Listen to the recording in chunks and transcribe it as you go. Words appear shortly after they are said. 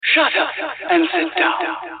Shut up and sit down.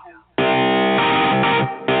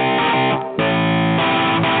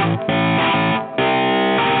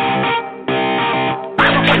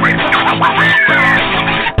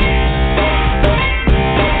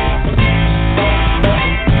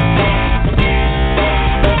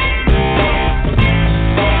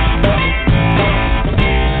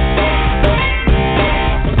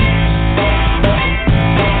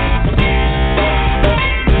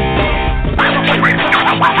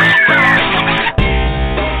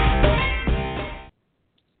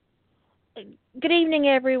 Good evening,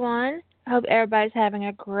 everyone. I hope everybody's having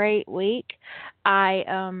a great week.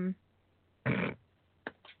 I'm a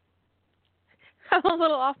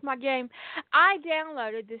little off my game. I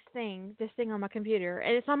downloaded this thing on my computer,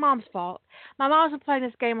 and it's my mom's fault. My mom's been playing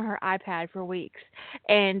this game on her iPad for weeks,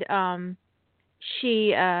 and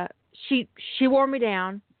she wore me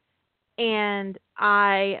down, and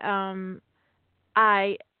I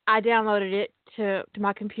downloaded it to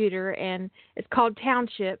my computer, and it's called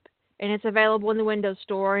Township. And it's available in the Windows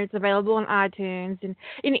Store, and it's available on iTunes. And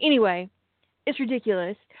anyway, it's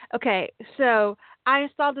ridiculous. Okay, so I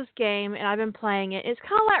installed this game, and I've been playing it. It's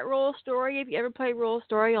kind of like Royal Story, if you ever play Royal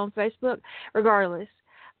Story on Facebook. Regardless,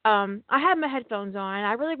 I had my headphones on.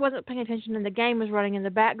 I really wasn't paying attention, and the game was running in the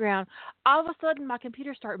background. All of a sudden, my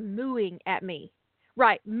computer started mooing at me.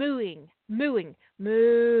 Right, mooing,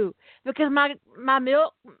 moo. Because my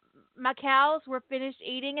cows were finished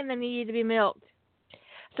eating, and they needed to be milked.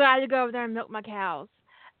 So I had to go over there and milk my cows.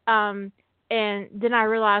 And then I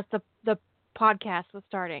realized the podcast was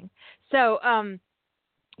starting. So,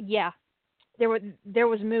 yeah, there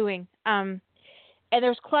was mooing. And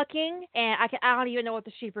there's clucking, and I don't even know what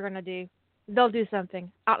the sheep are going to do. They'll do something.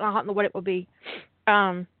 I don't know what it will be.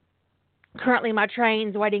 Currently, my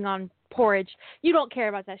train's waiting on porridge. You don't care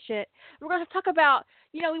about that shit. We're going to talk about,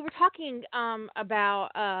 we were talking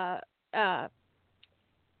about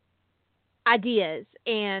ideas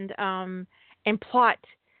and plot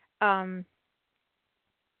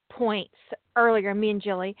points earlier, me and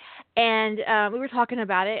Jilly, and we were talking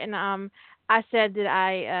about it, and I said that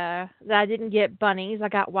I didn't get bunnies, I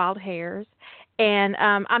got wild hares, and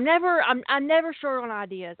I'm never short on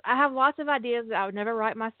ideas. I have lots of ideas that I would never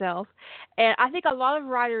write myself, and I think a lot of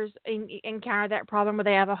writers encounter that problem where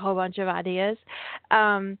they have a whole bunch of ideas.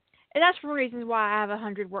 And that's one reason why I have over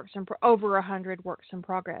 100 works in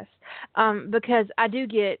progress, because I do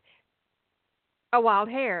get a wild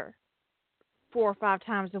hair 4 or 5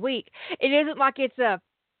 times a week. It isn't like it's but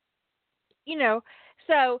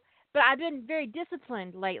I've been very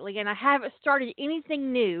disciplined lately, and I haven't started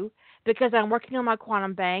anything new because I'm working on my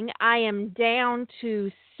Quantum Bang. I am down to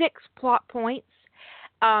 6 plot points.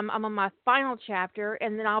 I'm on my final chapter,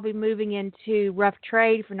 and then I'll be moving into Rough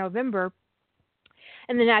Trade for November.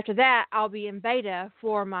 And then after that, I'll be in beta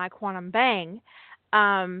for my Quantum Bang,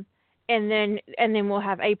 and then we'll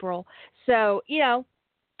have April. So got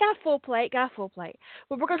a full plate.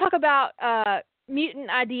 But we're going to talk about mutant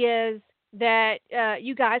ideas that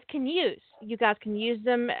you guys can use. You guys can use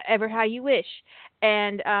them ever how you wish,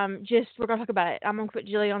 and we're going to talk about it. I'm going to put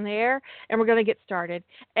Jilly on the air, and we're going to get started.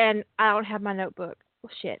 And I don't have my notebook.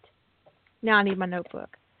 Well, shit. Now I need my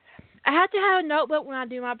notebook. I have to have a notebook when I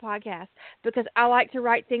do my podcast because I like to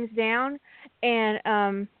write things down,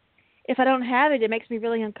 and if I don't have it, it makes me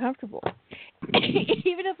really uncomfortable,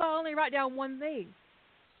 even if I only write down one thing.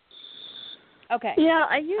 Okay. Yeah,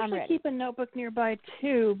 I usually keep a notebook nearby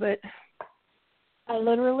too, but I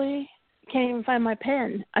literally can't even find my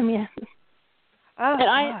pen. I mean,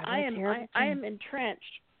 I am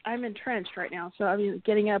entrenched. I'm entrenched right now, so I mean,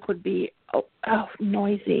 getting up would be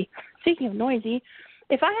noisy. Speaking of noisy.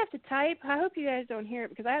 If I have to type, I hope you guys don't hear it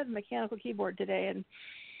because I have a mechanical keyboard today, and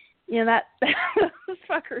that those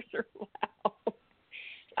fuckers are loud.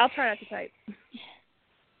 I'll try not to type.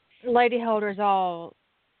 Lady Holder's all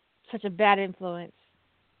such a bad influence.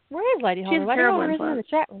 Where is Lady Holder? She's Lady Holder influence. isn't in the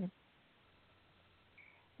chat room.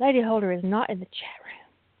 Lady Holder is not in the chat room.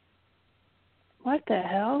 What the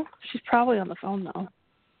hell? She's probably on the phone though.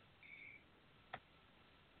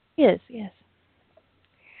 Yes.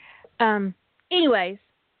 Anyways,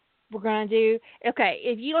 we're going to do... Okay,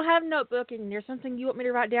 if you don't have a notebook and there's something you want me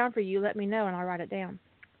to write down for you, let me know and I'll write it down.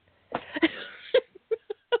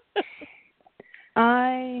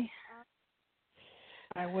 I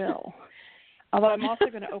will. Although I'm also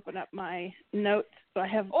going to open up my notes. So I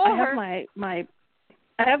have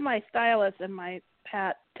my stylus and my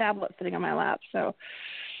tablet sitting on my lap, so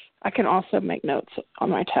I can also make notes on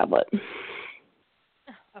my tablet.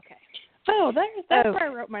 Okay. Oh, that's where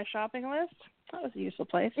I wrote my shopping list. That was a useful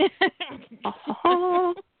place.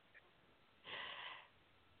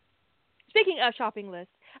 Speaking of shopping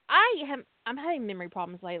lists, I'm having memory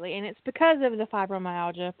problems lately, and it's because of the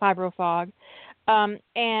fibromyalgia, fibrofog.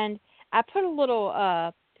 And I put a little.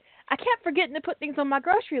 I kept forgetting to put things on my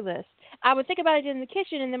grocery list. I would think about it in the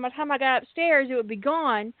kitchen, and then by the time I got upstairs, it would be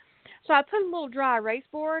gone. So I put a little dry erase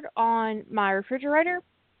board on my refrigerator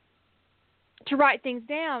to write things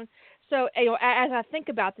down. So as I think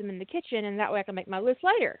about them in the kitchen, and that way I can make my list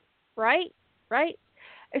later. Right? Right?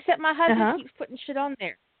 Except my husband keeps putting shit on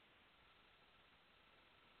there.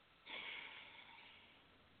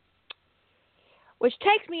 Which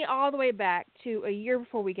takes me all the way back to a year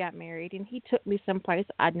before we got married, and he took me someplace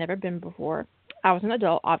I'd never been before. I was an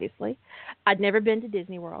adult, obviously. I'd never been to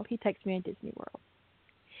Disney World. He takes me to Disney World.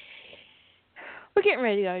 We're getting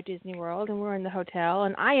ready to go to Disney World, and we're in the hotel,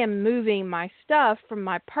 and I am moving my stuff from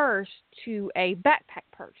my purse to a backpack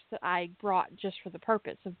purse that I brought just for the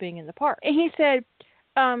purpose of being in the park. And he said,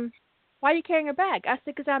 why are you carrying a bag? I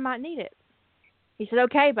said, because I might need it. He said,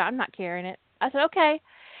 okay, but I'm not carrying it. I said, okay.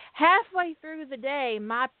 Halfway through the day,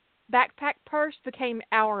 my backpack purse became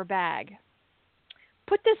our bag.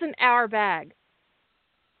 Put this in our bag.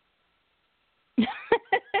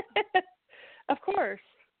 Of course.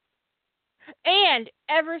 And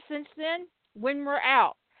ever since then, when we're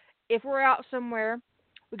out, if we're out somewhere,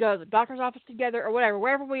 we go to the doctor's office together or whatever,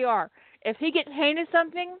 wherever we are, if he gets handed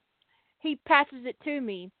something, he passes it to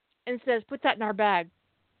me and says, put that in our bag.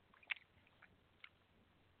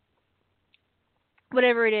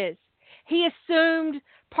 Whatever it is. He assumed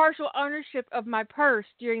partial ownership of my purse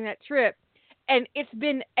during that trip, and it's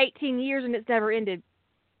been 18 years and it's never ended.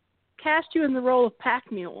 Cast you in the role of pack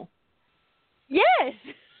mule. Yes.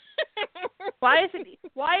 Why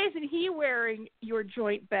isn't he wearing your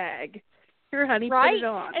joint bag? Here, honey, right? Put it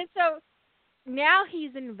on. And so now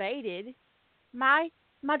he's invaded my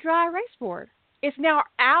dry erase board. It's now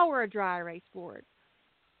our dry erase board.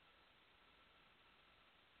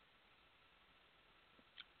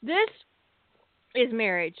 This is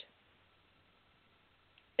marriage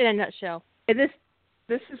in a nutshell. And this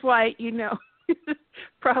is why,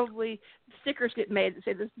 probably stickers get made that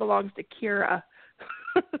say this belongs to Kira.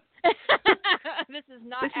 This is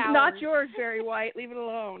not This ours. is not yours, Barry White. Leave it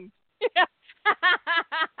alone.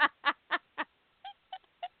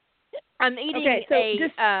 I'm eating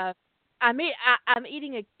I'm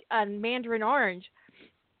eating a mandarin orange.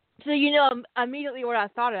 So immediately what I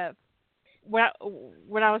thought of when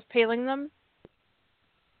I was peeling them.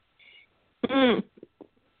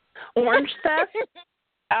 Orange theft?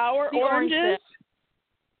 Our the oranges?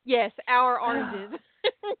 Yes, our oranges.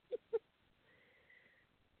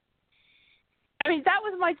 I mean, that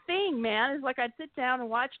was my thing, man. It's like I'd sit down and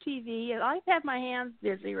watch TV, and I'd have my hands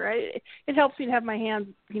busy, right? It helps me to have my hands,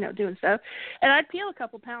 doing stuff. And I'd peel a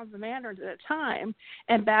couple pounds of mandarins at a time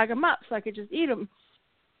and bag them up so I could just eat them.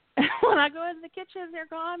 And when I go in the kitchen, they're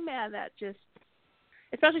gone, man. That just,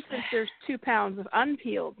 especially since there's 2 pounds of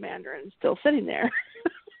unpeeled mandarins still sitting there.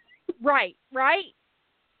 Right.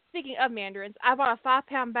 Speaking of mandarins, I bought a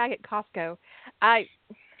 5-pound bag at Costco. I'm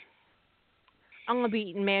going to be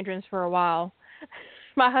eating mandarins for a while.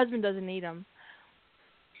 My husband doesn't eat them.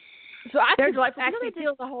 So I could actually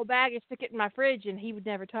peel the whole bag and stick it in my fridge, and he would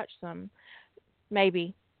never touch them.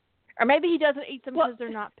 Maybe. Or maybe he doesn't eat them because they're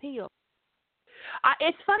not peeled.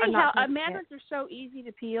 It's funny how mandarins are so easy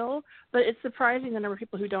to peel, but it's surprising the number of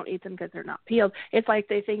people who don't eat them because they're not peeled. It's like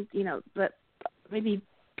they think, that maybe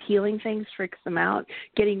peeling things freaks them out.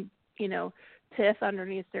 Getting, pith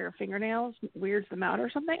underneath their fingernails weirds them out or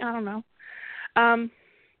something. I don't know.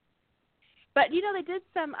 But, they did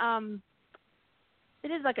some,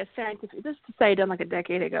 it is like a scientific, this study done like a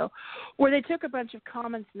decade ago, where they took a bunch of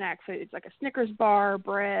common snack foods, like a Snickers bar,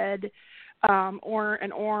 bread, or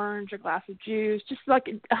an orange, a glass of juice, just like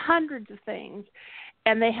hundreds of things,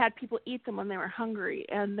 and they had people eat them when they were hungry,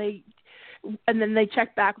 and then they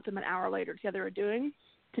checked back with them an hour later to see how they were doing,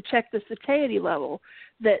 to check the satiety level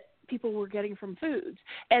that people were getting from foods.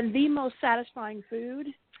 And the most satisfying food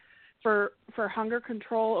for hunger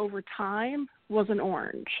control over time was an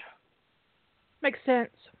orange. Makes sense.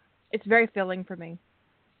 It's very filling for me.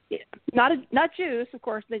 Yeah. Not juice, of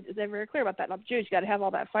course. They're very clear about that. Not juice. You got to have all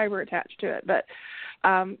that fiber attached to it. But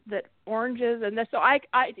that oranges and so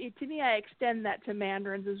to me, I extend that to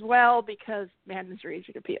mandarins as well because mandarins are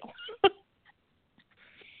easy to peel.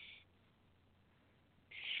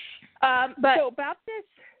 But so about this,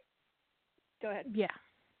 go ahead. Yeah.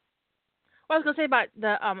 What I was going to say about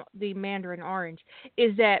the mandarin orange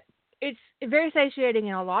is that it's very satiating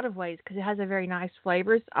in a lot of ways because it has a very nice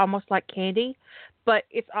flavor. It's almost like candy, but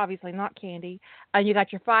it's obviously not candy. And you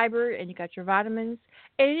got your fiber and you got your vitamins.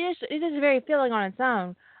 And it is very filling on its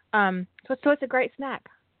own. So it's a great snack.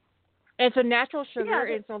 It's a natural sugar.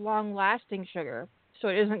 Yeah, It's a long-lasting sugar, so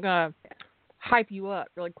it isn't gonna hype you up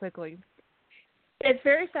really quickly. it's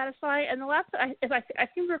very satisfying. And the last, I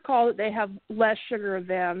seem to recall that they have less sugar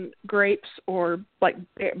than grapes or like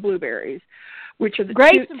blueberries, which are the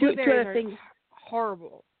Grapes and two blueberries other things. are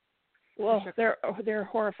horrible. Well, they're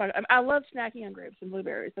horrifying. I love snacking on grapes and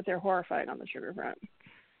blueberries, but they're horrifying on the sugar front.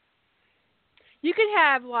 You could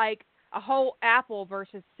have like a whole apple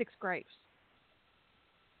versus 6 grapes.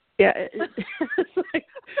 Yeah, it's like,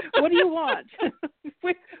 what do you want?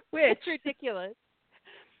 Which? It's ridiculous.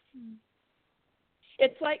 I love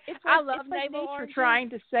it's like navel nature oranges. trying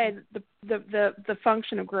to say that the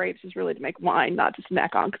function of grapes is really to make wine, not to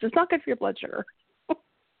snack on, because it's not good for your blood sugar.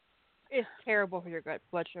 It's terrible for your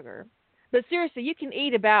blood sugar. But seriously, you can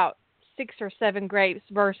eat about 6 or 7 grapes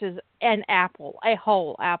versus an apple, a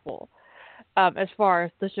whole apple, as far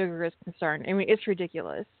as the sugar is concerned. I mean, it's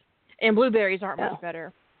ridiculous. And blueberries aren't much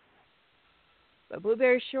better. But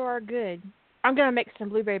blueberries sure are good. I'm going to make some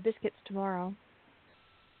blueberry biscuits tomorrow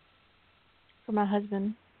for my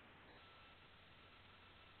husband.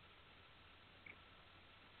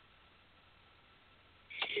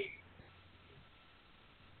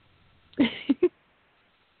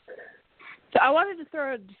 So I wanted to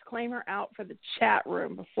throw a disclaimer out for the chat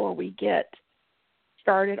room before we get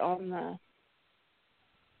started on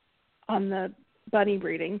the bunny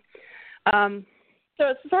breeding. So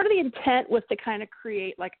it's sort of the intent was to kind of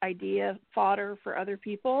create like idea fodder for other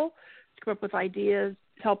people to come up with ideas,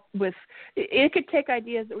 help with. It could take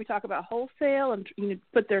ideas that we talk about wholesale and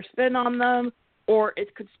put their spin on them, or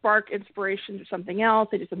it could spark inspiration to something else.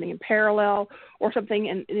 They do something in parallel, or something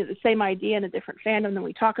in the same idea in a different fandom than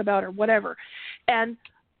we talk about, or whatever. And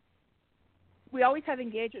we always have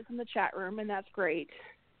engagement from the chat room, and that's great.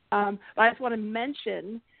 But I just want to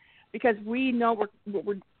mention, because we know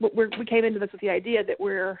we came into this with the idea that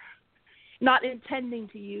we're not intending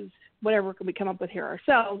to use whatever we come up with here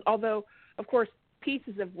ourselves, although, of course,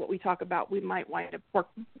 pieces of what we talk about we might wind up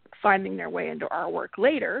finding their way into our work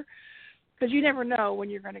later, because you never know when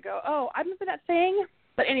you're going to go, oh, I remember that thing.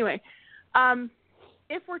 But anyway,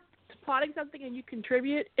 if we're plotting something and you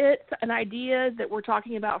contribute it, an idea that we're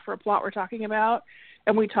talking about for a plot we're talking about,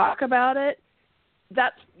 and we talk about it,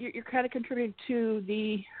 that's you're kind of contributing to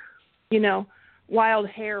the, wild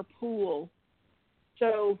hair pool.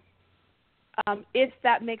 So if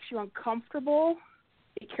that makes you uncomfortable,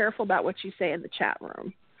 be careful about what you say in the chat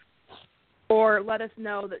room. Or let us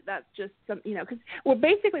know that that's just some, because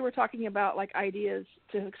basically we're talking about like ideas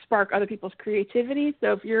to spark other people's creativity.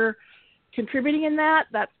 So if you're contributing in that,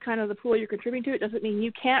 that's kind of the pool you're contributing to. It doesn't mean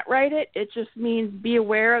you can't write it. It just means be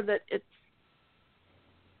aware that it's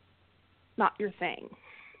not your thing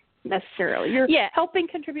necessarily. You're helping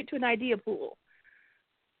contribute to an idea pool.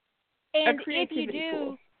 And if you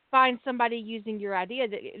do find somebody using your idea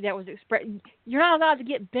that was expressed, you're not allowed to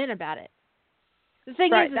get bent about it. The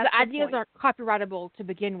thing is the ideas aren't copyrightable to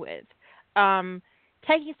begin with.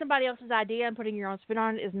 Taking somebody else's idea and putting your own spin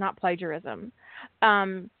on it is not plagiarism.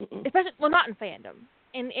 Especially, not in fandom.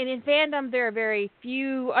 And in fandom, there are very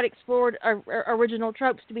few unexplored original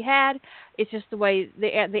tropes to be had. It's just the way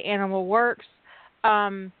the animal works.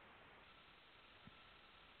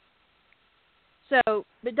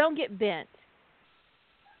 But don't get bent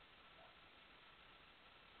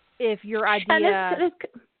if your idea.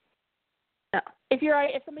 If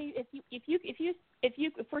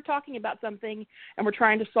we're talking about something and we're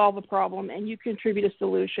trying to solve a problem and you contribute a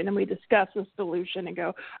solution and we discuss the solution and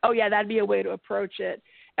go, oh yeah, that'd be a way to approach it,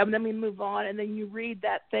 and then we move on, and then you read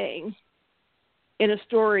that thing in a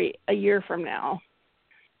story a year from now,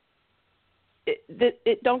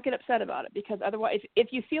 don't get upset about it, because otherwise,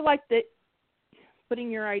 if you feel like that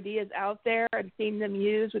putting your ideas out there and seeing them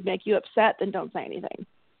used would make you upset, then don't say anything.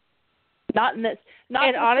 Not in this. Not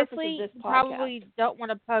and honestly, this you probably don't want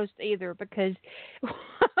to post either, because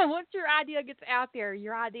once your idea gets out there,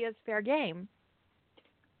 your idea is fair game.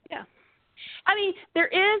 Yeah, I mean there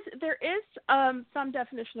is some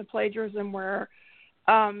definition of plagiarism where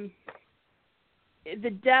the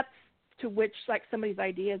depth to which like somebody's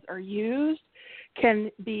ideas are used can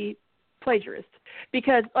be plagiarist,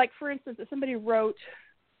 because like for instance, if somebody wrote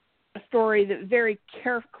a story that very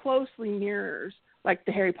closely mirrors like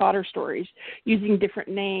the Harry Potter stories, using different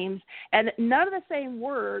names and none of the same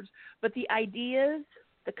words, but the ideas,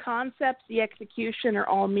 the concepts, the execution are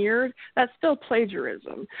all mirrored, that's still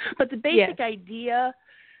plagiarism. But the basic idea,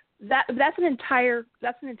 that's an entire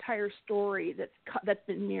story that's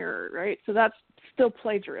been mirrored, right? So that's still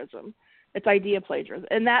plagiarism. It's idea plagiarism.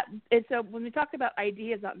 And so when we talk about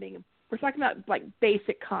ideas not being, we're talking about like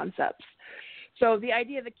basic concepts. So the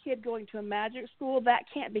idea of a kid going to a magic school, that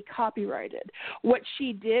can't be copyrighted. What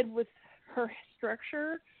she did with her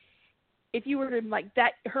structure, if you were to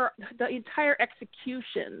the entire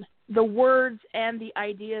execution, the words and the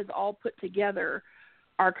ideas all put together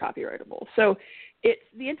are copyrightable. So it's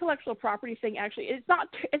the intellectual property thing. Actually, it's not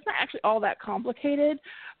actually all that complicated.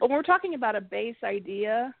 But when we're talking about a base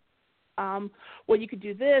idea, well, you could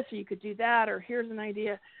do this or you could do that, or here's an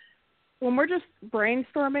idea. When we're just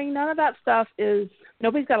brainstorming, none of that stuff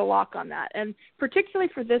nobody's got a lock on that. And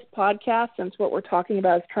particularly for this podcast, since what we're talking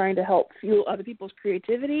about is trying to help fuel other people's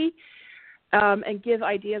creativity and give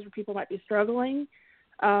ideas where people might be struggling,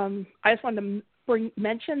 I just wanted to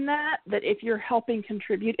mention that if you're helping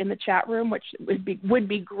contribute in the chat room, which would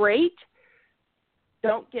be great,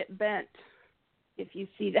 don't get bent if you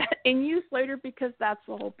see that in use later, because that's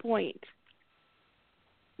the whole point.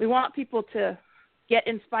 We want people to get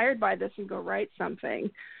inspired by this and go write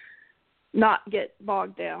something, not get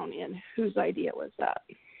bogged down in whose idea was that.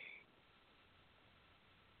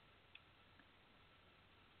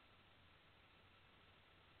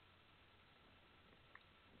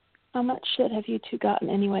 How much shit have you two gotten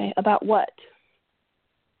anyway? About what?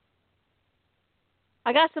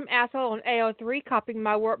 I got some asshole on AO3 copying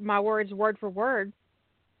my words word for word.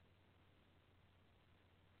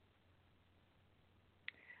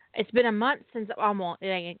 It's been a month since it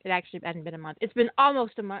actually hasn't been a month. It's been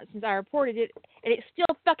almost a month since I reported it, and it's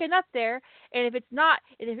still fucking up there. And if it's not,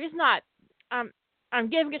 I'm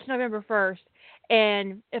giving it to November 1st.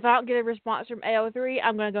 And if I don't get a response from AO3,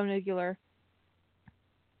 I'm gonna go nuclear.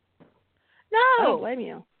 No, I don't blame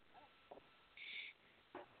you.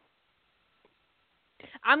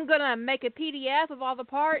 I'm gonna make a PDF of all the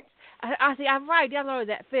parts. I've already downloaded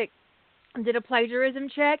that fic. Did a plagiarism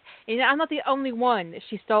check, and I'm not the only one that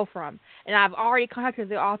she stole from. And I've already contacted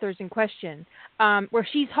the authors in question, where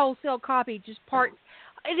she's wholesale copied just parts.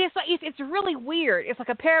 It's really weird. It's like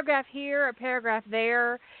a paragraph here, a paragraph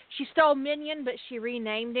there. She stole Minion, but she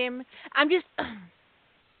renamed him. I'm just.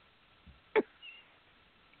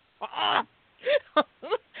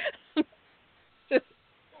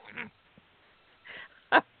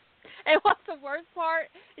 And what's the worst part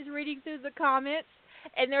is reading through the comments.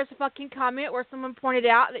 And there's a fucking comment where someone pointed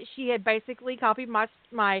out that she had basically copied my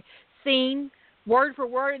scene word for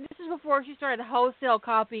word. And this is before she started wholesale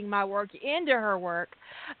copying my work into her work.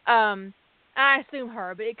 I assume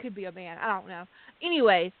her, but it could be a man. I don't know.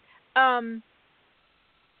 Anyways,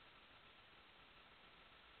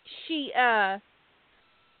 she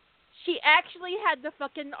actually had the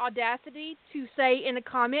fucking audacity to say in a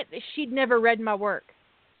comment that she'd never read my work.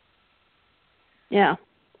 Yeah.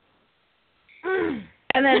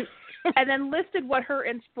 And then listed what her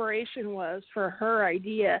inspiration was for her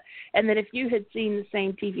idea, and that if you had seen the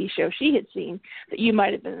same TV show she had seen, that you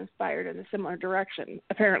might have been inspired in a similar direction,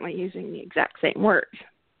 apparently using the exact same words.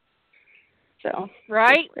 So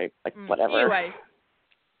right, like whatever. Anyway,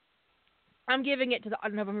 I'm giving it to the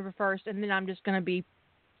November 1st, and then I'm just gonna be.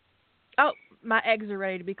 Oh, my eggs are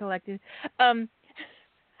ready to be collected. I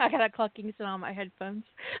got a clucking sound on my headphones.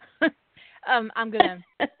 I'm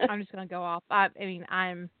just gonna go off.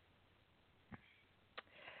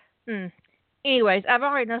 Anyways, I've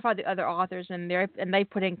already notified the other authors, and they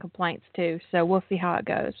put in complaints too. So we'll see how it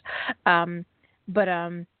goes. But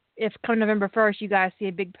if come November 1st, you guys see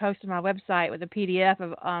a big post on my website with a PDF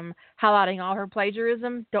of highlighting all her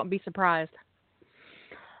plagiarism, don't be surprised.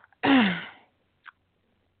 That's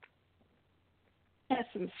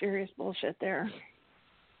some serious bullshit there.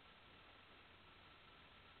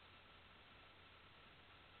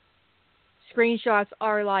 Screenshots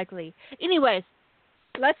are likely. Anyways,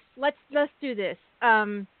 let's do this.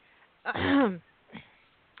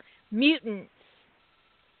 Mutants.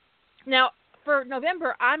 Now, for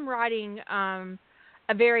November, I'm writing a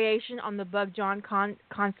variation on the Bug John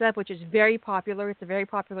concept, which is very popular. It's a very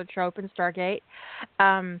popular trope in Stargate.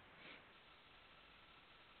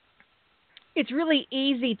 It's really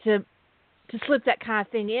easy to slip that kind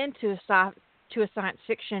of thing into a science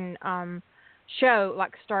fiction show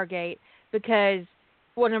like Stargate. Because,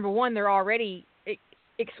 well, number one, they're already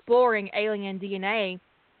exploring alien DNA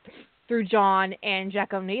through John and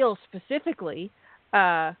Jack O'Neill specifically.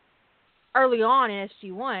 Early on in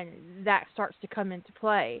SG-1, that starts to come into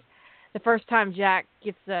play. The first time Jack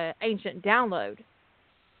gets the ancient download,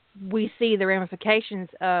 we see the ramifications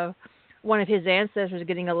of one of his ancestors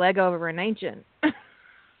getting a leg over an ancient.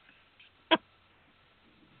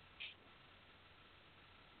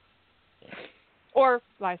 Or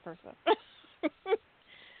vice versa.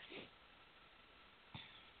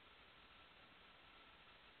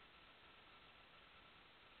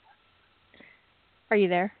 Are you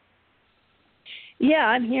there? Yeah,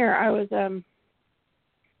 I'm here.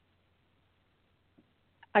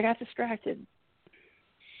 I got distracted.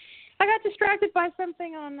 I got distracted by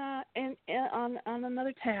something on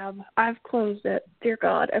another tab. I've closed it. Dear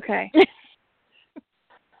God. Okay.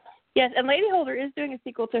 Yes, and Lady Holder is doing a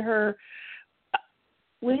sequel to her.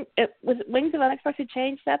 Was it Wings of Unexpected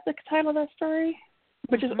Change? That's the title of that story,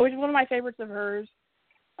 which is one of my favorites of hers.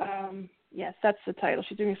 Yes, that's the title.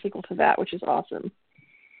 She's doing a sequel to that, which is awesome.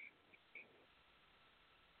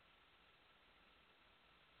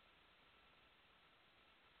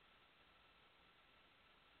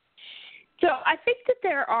 So I think that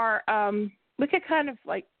there are, we could kind of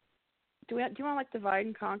like, do you want to like divide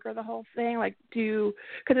and conquer the whole thing? Like because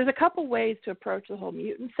there's a couple ways to approach the whole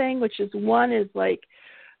mutant thing, which is one is like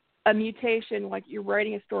a mutation, like you're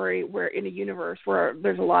writing a story where in a universe where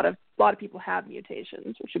there's a lot of people have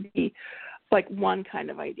mutations, which would be like one kind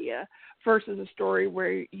of idea, versus a story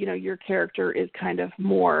where, you know, your character is kind of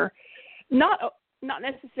more, not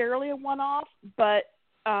necessarily a one-off, but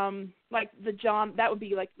like the John, that would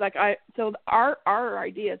be so our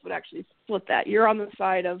ideas would actually split that. You're on the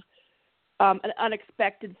side of an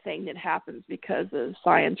unexpected thing that happens because of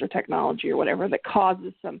science or technology or whatever that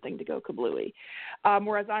causes something to go kablooey.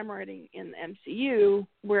 Whereas I'm writing in the MCU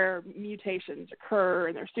where mutations occur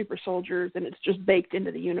and they're super soldiers and it's just baked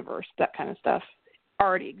into the universe. That kind of stuff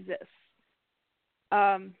already exists.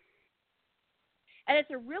 And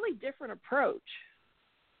it's a really different approach.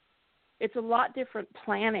 It's a lot different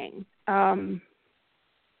planning,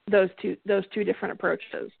 those two different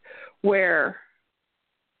approaches, where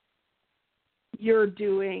you're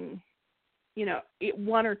doing, you know,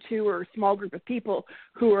 one or two or a small group of people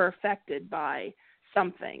who are affected by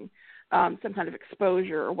something, some kind of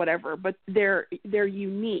exposure or whatever, but they're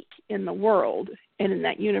unique in the world and in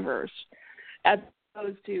that universe, as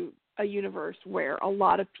opposed to a universe where a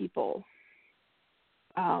lot of people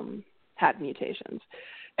had mutations.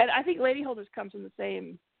 And I think Lady Holders comes in the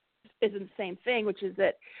same thing, which is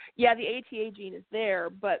that, yeah, the ATA gene is there,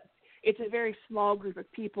 but it's a very small group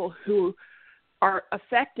of people who are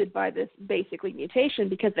affected by this basically mutation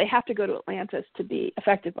because they have to go to Atlantis to be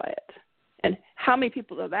affected by it. And how many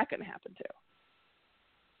people are that going to happen to?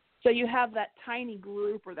 So you have that tiny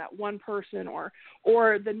group or that one person or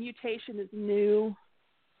the mutation is new.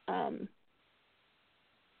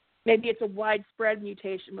 Maybe it's a widespread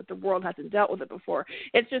mutation, but the world hasn't dealt with it before.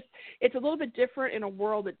 It's a little bit different in a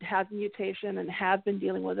world that has mutation and has been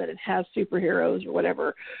dealing with it and has superheroes or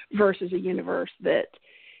whatever, versus a universe that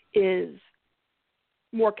is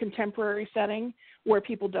more contemporary setting where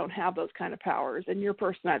people don't have those kind of powers. And your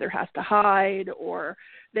person either has to hide or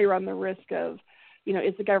they run the risk of, you know,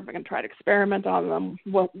 is the government going to try to experiment on them?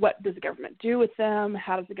 What does the government do with them?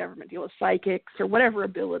 How does the government deal with psychics or whatever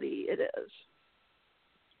ability it is?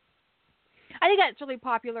 I think that's really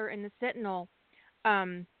popular in the Sentinel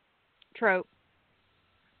trope,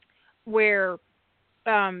 where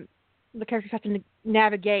the characters have to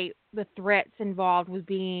navigate the threats involved with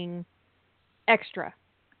being extra.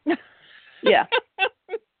 Yeah.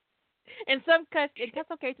 In some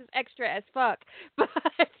cases, extra as fuck. But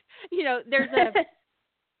you know, the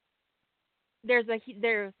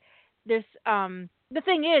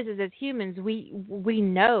thing is as humans, we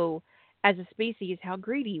know as a species how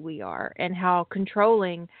greedy we are and how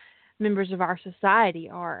controlling members of our society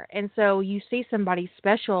are. And so you see somebody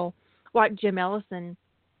special like Jim Ellison,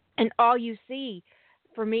 and all you see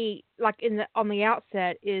for me, like on the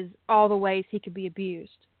outset, is all the ways he could be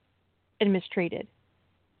abused and mistreated.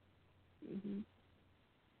 Mm-hmm.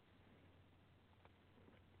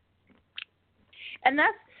 And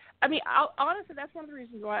honestly, that's one of the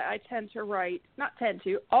reasons why I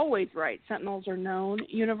always write Sentinels or known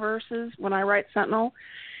universes when I write Sentinel,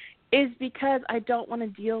 is because I don't want to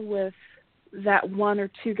deal with that one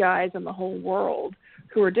or two guys in the whole world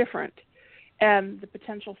who are different and the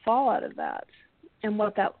potential fallout of that. And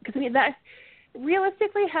because that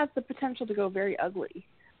realistically has the potential to go very ugly.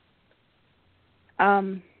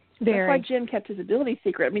 That's why Jim kept his ability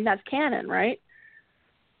secret. I mean, that's canon, right?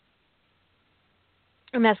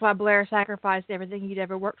 And that's why Blair sacrificed everything he'd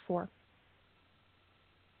ever worked for.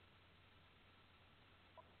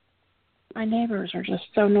 My neighbors are just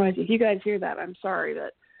so noisy. If you guys hear that, I'm sorry,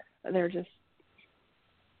 but they're just,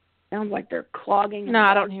 sounds like they're clogging. No,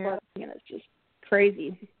 I don't hear it. And it's just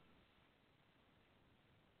crazy.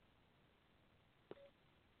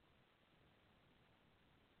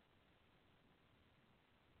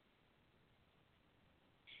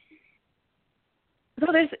 So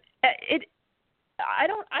I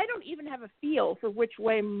don't even have a feel for which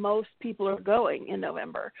way most people are going in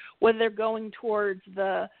November. Whether they're going towards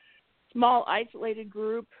the small isolated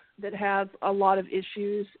group that has a lot of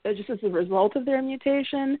issues just as a result of their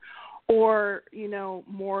mutation, or,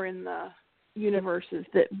 more in the universes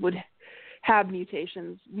that would have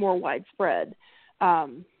mutations more widespread,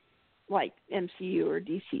 like MCU or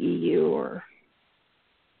DCEU, or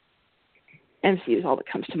MCU is all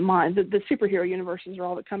that comes to mind. The superhero universes are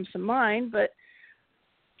all that comes to mind, but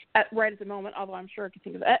right at the moment, although I'm sure I can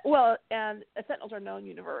think of that. Well, and a Sentinels Unknown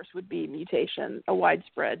universe would be mutation, a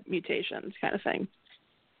widespread mutations kind of thing.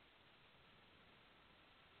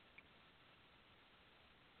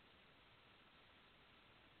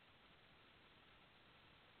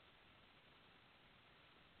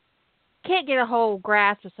 Can't get a whole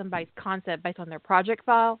grasp of somebody's concept based on their project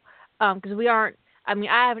file, because we aren't. I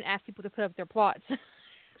mean, I haven't asked people to put up their plots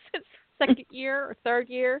since second year or third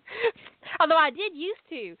year. Although I did used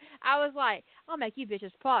to. I was like, I'll make you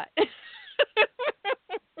bitches plot.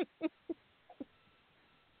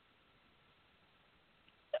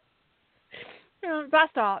 But I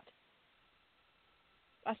stopped.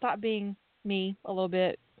 I stopped being me a little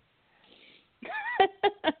bit.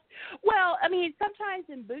 Well, I mean, sometimes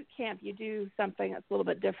in boot camp you do something that's a little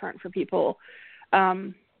bit different for people.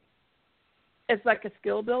 It's like a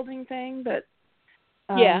skill building thing, but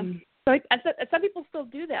Yeah. So some people still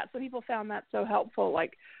do that. Some people found that so helpful,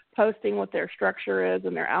 like posting what their structure is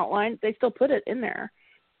and their outline. They still put it in there.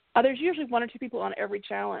 There's usually one or two people on every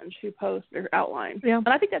challenge who post their outline. Yeah. And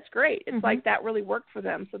I think that's great. It's like that really worked for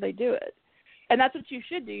them, so they do it. And that's what you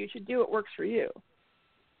should do. You should do what works for you.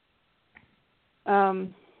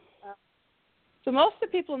 So most of the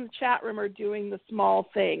people in the chat room are doing the small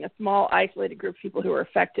thing, a small isolated group of people who are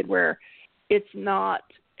affected, where it's not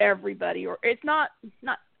everybody, or it's not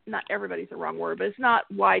everybody's the wrong word, but it's not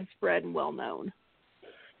widespread and well known.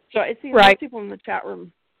 So it seems most people in the chat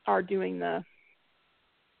room are doing the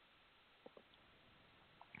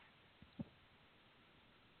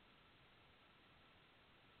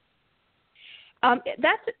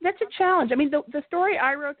that's a challenge. I mean, the story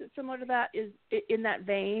I wrote that's similar to that is in that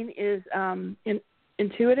vein is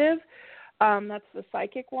Intuitive. That's the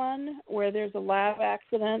psychic one where there's a lab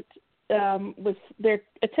accident. They're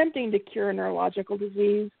attempting to cure a neurological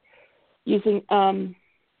disease using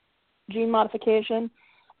gene modification.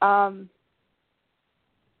 And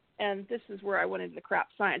this is where I went into the crap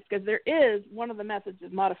science, because there is one of the methods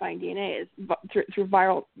of modifying DNA is through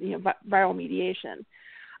viral mediation.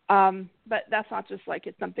 But that's not just like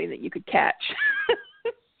it's something that you could catch.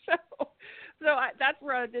 So that's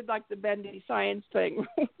where I did like the bendy science thing,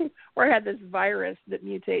 where I had this virus that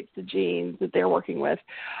mutates the genes that they're working with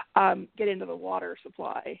get into the water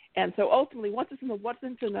supply, and so ultimately, once it's in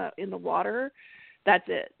the water, that's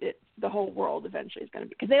it. The whole world eventually is going to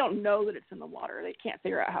be, because they don't know that it's in the water. They can't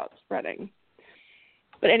figure out how it's spreading.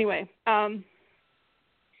 But anyway, that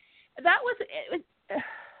was it.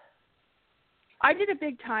 I did a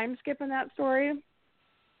big time skip in that story,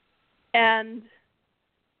 and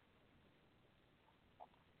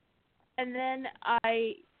then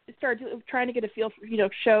I started trying to get a feel for,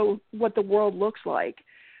 show what the world looks like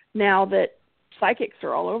now that psychics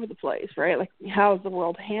are all over the place, right? Like, how is the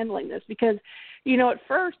world handling this? Because, at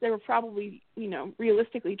first they were probably,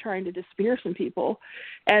 realistically trying to disappear some people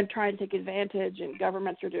and trying to take advantage, and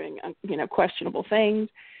governments are doing, questionable things.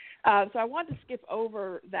 So I wanted to skip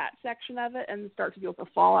over that section of it and start to deal with the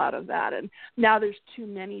fallout of that. And now there's too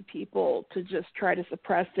many people to just try to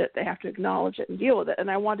suppress it. They have to acknowledge it and deal with it.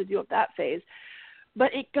 And I wanted to deal with that phase.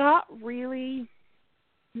 But it got really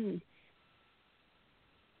angsty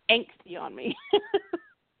on me,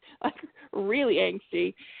 like really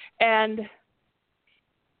angsty. And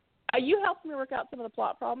you helped me work out some of the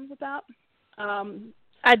plot problems with that.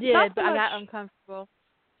 I did, but I got uncomfortable.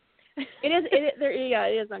 It is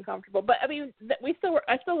uncomfortable, but I mean, I still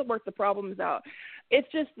work the problems out. It's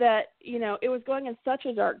just that, it was going in such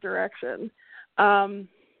a dark direction, that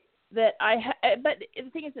but the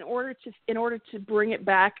thing is, in order to bring it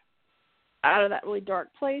back out of that really dark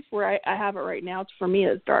place where I have it right now, for me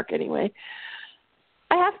it's dark anyway,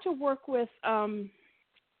 I have to work with, I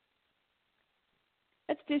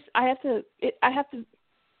have to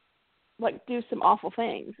like do some awful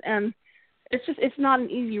things, and it's not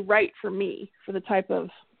an easy write for me for the type of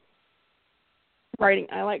writing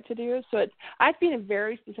I like to do. So I have to be in a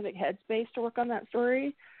very specific headspace to work on that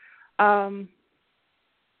story.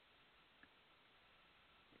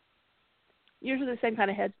 Usually the same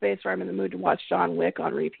kind of headspace where I'm in the mood to watch John Wick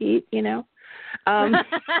on repeat, So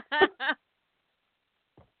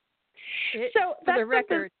for the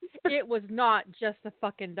record, it was not just a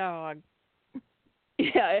fucking dog.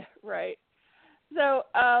 Yeah, right. So,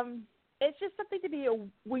 it's just something to be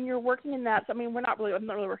when you're working in that. I mean, I'm not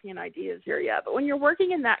really working in ideas here yet, but when you're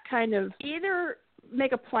working in that kind of, either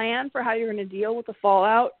make a plan for how you're going to deal with the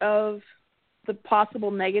fallout of the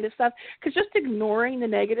possible negative stuff, because just ignoring the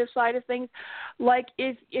negative side of things, like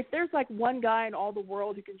if there's like one guy in all the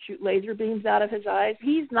world who can shoot laser beams out of his eyes,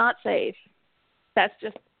 he's not safe. That's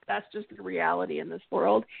just the reality in this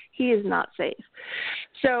world. He is not safe.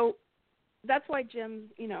 So that's why Jim,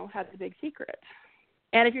 had the big secret.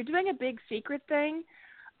 And if you're doing a big secret thing,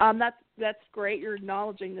 that's great. You're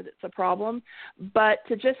acknowledging that it's a problem. But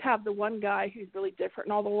to just have the one guy who's really different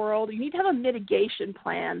in all the world, you need to have a mitigation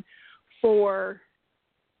plan for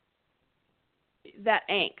that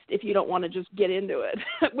angst if you don't want to just get into it,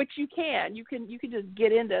 which you can. You can just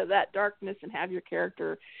get into that darkness and have your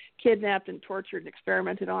character kidnapped and tortured and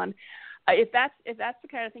experimented on. If that's the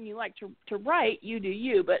kind of thing you like to write, you do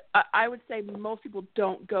you. But I would say most people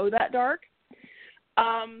don't go that dark.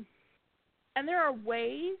 And there are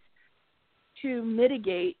ways to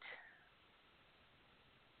mitigate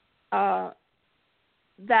the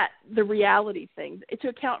reality thing, to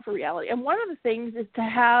account for reality. And one of the things is to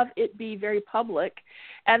have it be very public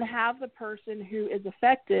and have the person who is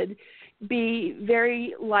affected be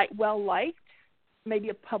very well-liked, maybe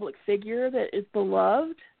a public figure that is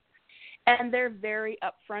beloved, and they're very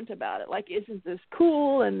upfront about it. Like, isn't this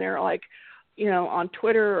cool? And they're like, on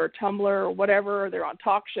Twitter or Tumblr or whatever, they're on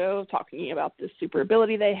talk shows talking about this super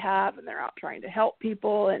ability they have, and they're out trying to help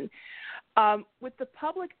people. And with the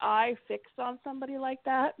public eye fixed on somebody like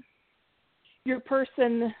that, your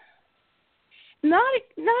person, not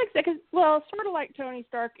exactly, well, sort of like Tony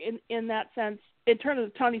Stark in that sense, in terms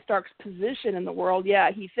of Tony Stark's position in the world,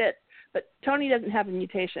 yeah, he fits. But Tony doesn't have a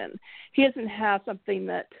mutation. He doesn't have something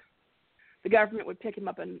that the government would pick him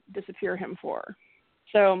up and disappear him for.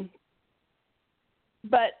 So,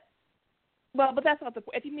 but that's not the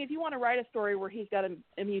point. If you want to write a story where he's got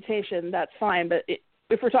a mutation, that's fine. But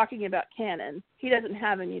if we're talking about canon, he doesn't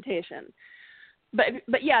have a mutation.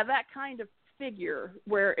 But yeah, that kind of figure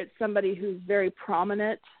where it's somebody who's very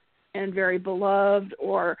prominent and very beloved,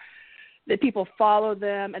 or that people follow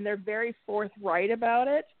them and they're very forthright about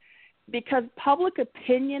it, because public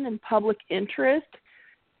opinion and public interest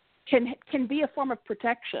can be a form of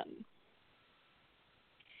protection.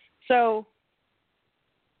 So,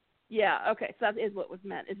 yeah, okay, so that is what was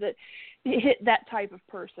meant, is that hit that type of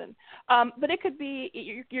person. But it could be,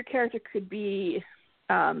 your character could be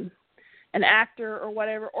an actor or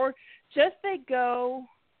whatever, or just they go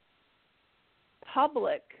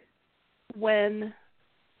public when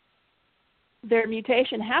their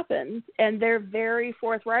mutation happens, and they're very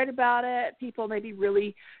forthright about it. People maybe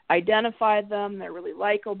really identify them. They're really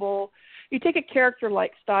likable. You take a character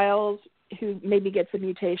like Styles, who maybe gets a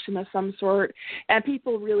mutation of some sort, and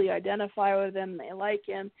people really identify with him. They like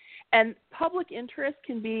him. And public interest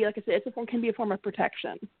can be, like I said, can be a form of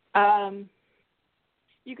protection.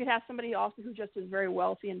 You could have somebody also who just is very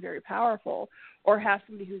wealthy and very powerful, or have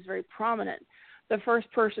somebody who's very prominent. The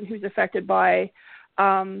first person who's affected by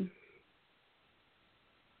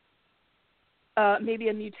maybe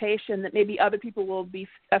a mutation that maybe other people will be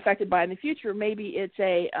affected by in the future. Maybe it's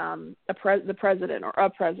the president or a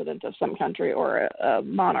president of some country, or a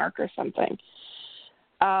monarch or something.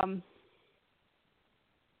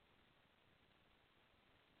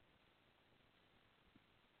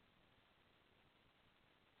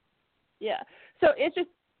 Yeah. So it's just,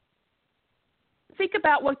 think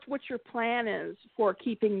about what your plan is for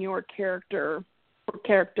keeping your character or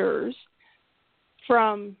characters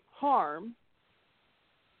from harm.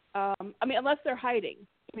 Unless they're hiding.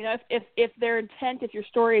 If their intent, if your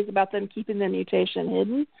story is about them keeping the mutation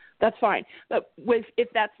hidden, that's fine. But if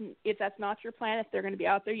that's not your plan, if they're going to be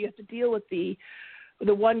out there, you have to deal with the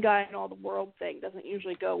one guy in all the world thing. Doesn't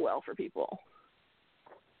usually go well for people.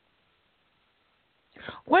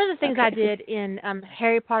 One of the things I did in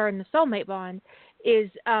Harry Potter and the Soulmate Bond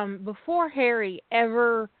is before Harry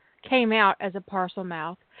ever came out as a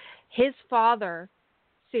Parselmouth, his father,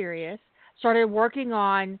 Sirius, started working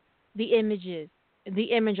on the image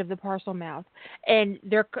of the Parselmouth, and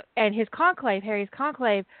his conclave, Harry's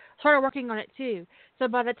conclave, started working on it too. So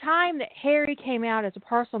by the time that Harry came out as a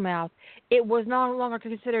Parselmouth, it was no longer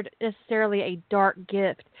considered necessarily a dark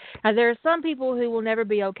gift. Now, there are some people who will never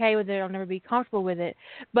be okay with it, or never be comfortable with it,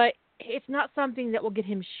 but it's not something that will get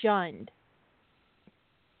him shunned.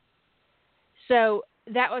 So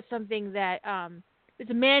that was something that it's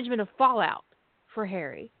a management of fallout for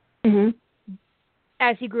Harry. Mm-hmm.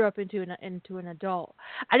 As he grew up into an adult.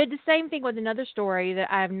 I did the same thing with another story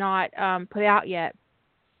that I have not put out yet,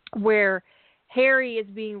 where Harry is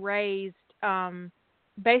being raised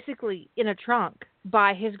basically in a trunk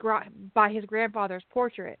by his grandfather's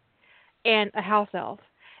portrait and a house elf,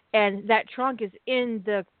 and that trunk is in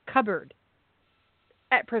the cupboard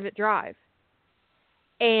at Privet Drive.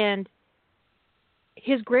 And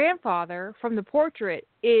his grandfather from the portrait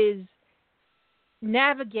is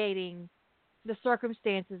navigating the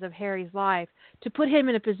circumstances of Harry's life to put him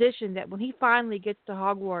in a position that when he finally gets to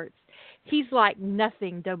Hogwarts, he's like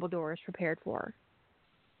nothing Dumbledore is prepared for.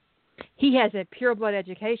 He has a pureblood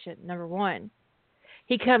education, number one.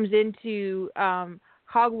 He comes into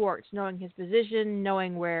Hogwarts knowing his position,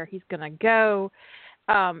 knowing where he's going to go.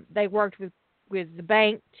 They worked with the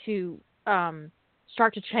bank to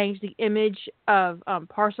start to change the image of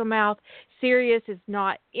Parselmouth. Sirius is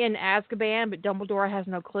not in Azkaban, but Dumbledore has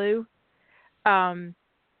no clue.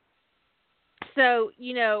 So,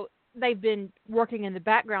 they've been working in the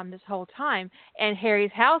background this whole time, and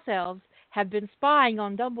Harry's house elves have been spying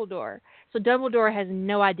on Dumbledore. So Dumbledore has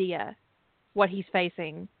no idea what he's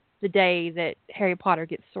facing the day that Harry Potter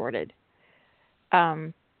gets sorted.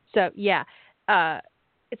 It's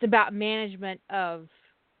about management of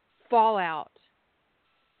fallout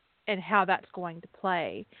and how that's going to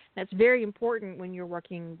play. That's very important when you're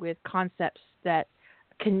working with concepts that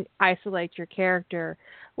can isolate your character,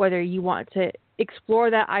 whether you want to explore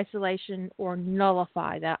that isolation or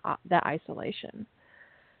nullify that isolation.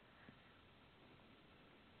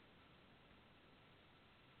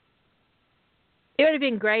 It would have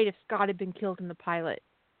been great if Scott had been killed in the pilot.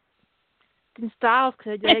 Then Styles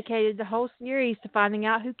could have dedicated the whole series to finding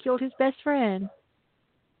out who killed his best friend.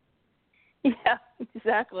 Yeah,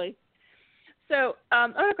 exactly. So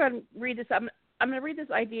I'm going to go ahead and read this. I'm going to read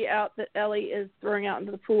this idea out that Ellie is throwing out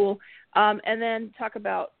into the pool, and then talk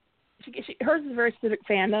about hers is a very specific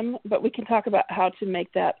fandom, but we can talk about how to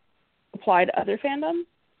make that apply to other fandoms.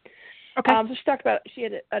 Okay. So she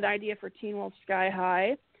had an idea for Teen Wolf Sky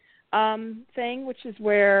High thing, which is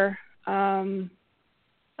where I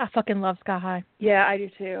fucking love Sky High. Yeah, I do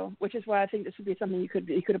too. Which is why I think this would be something you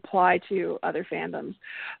could apply to other fandoms.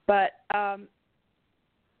 But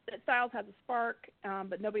Styles has a spark,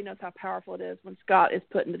 but nobody knows how powerful it is. When Scott is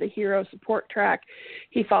put into the hero support track,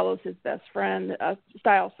 he follows his best friend.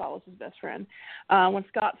 Styles follows his best friend. When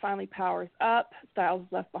Scott finally powers up, Styles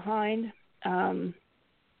is left behind.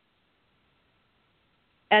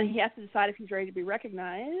 And he has to decide if he's ready to be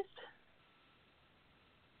recognized.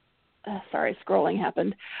 Sorry, scrolling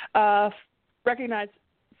happened. Recognized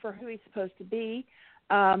for who he's supposed to be.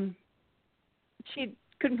 She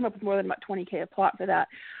couldn't come up with more than about $20,000 a plot for that.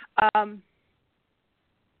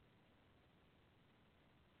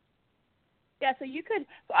 So you could.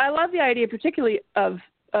 I love the idea, particularly of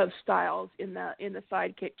Styles in the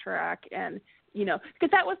sidekick track, and because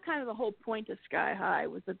that was kind of the whole point of Sky High,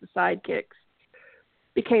 was that the sidekicks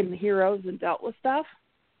became the heroes and dealt with stuff.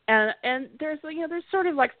 And there's sort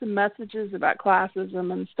of like some messages about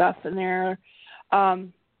classism and stuff in there.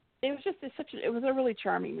 It was a really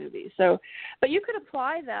charming movie. So, but you could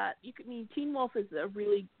apply that. Teen Wolf is a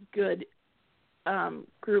really good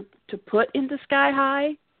group to put into Sky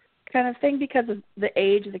High kind of thing because of the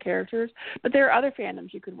age of the characters. But there are other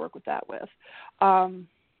fandoms you could work with that with.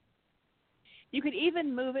 You could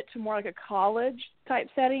even move it to more like a college type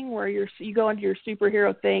setting where you go into your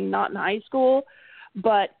superhero thing not in high school,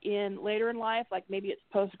 but later in life, like maybe it's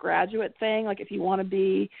postgraduate thing. Like if you want to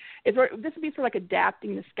be, this would be sort of like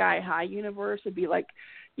adapting the Sky High universe. It'd be like,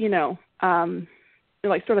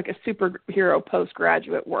 like sort of like a superhero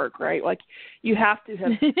postgraduate work, right? Like you have to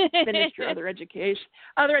have finished your other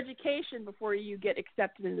education before you get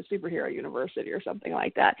accepted into superhero university or something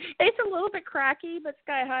like that. It's a little bit cracky, but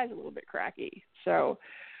Sky High is a little bit cracky. So,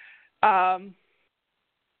 I'm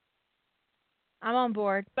on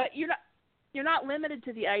board. But you're not limited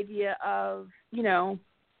to the idea of,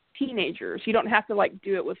 teenagers. You don't have to like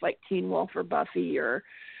do it with like Teen Wolf or Buffy or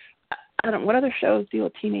I don't know, what other shows deal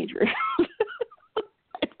with teenagers?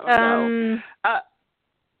 I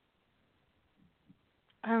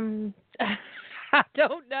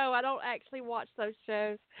don't know. I don't actually watch those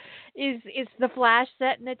shows. Is the Flash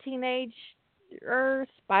set in a teenage Earth?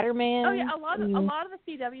 Spider-Man? Oh yeah, a lot of the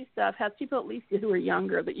CW stuff has people at least who are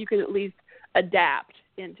younger that you could at least adapt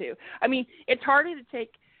into. I mean, it's harder to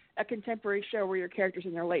take a contemporary show where your character's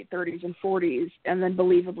in their late 30s and 40s and then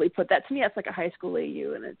believably put that. To me, that's like a high school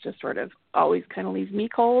AU, and it just sort of always kind of leaves me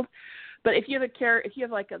cold. But if you have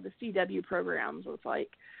like the CW programs with like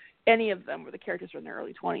any of them where the characters are in their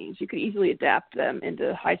early 20s, you could easily adapt them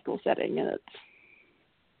into a high school setting, and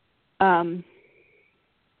it's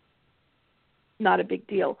not a big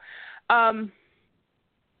deal.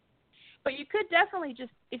 But you could definitely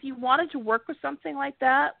just, if you wanted to work with something like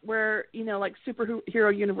that, where, you know, like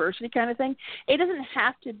superhero university kind of thing, it doesn't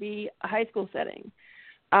have to be a high school setting.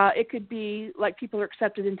 It could be like people are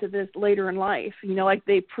accepted into this later in life, you know, like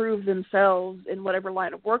they prove themselves in whatever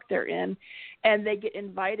line of work they're in, and they get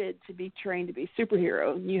invited to be trained to be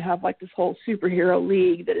superheroes. And you have like this whole superhero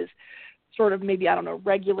league that is sort of maybe, I don't know,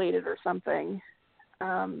 regulated or something.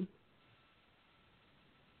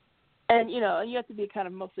 And, you know, you have to be kind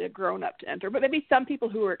of mostly a grown-up to enter. But maybe some people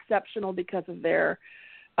who are exceptional because of their,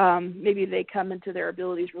 maybe they come into their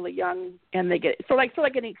abilities really young, and they get, so like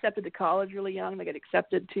getting accepted to college really young, they get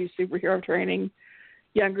accepted to superhero training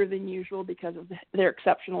younger than usual because of their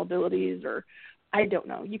exceptional abilities, or I don't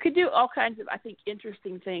know. You could do all kinds of, I think,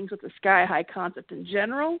 interesting things with the Sky High concept in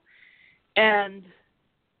general and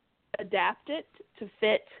adapt it to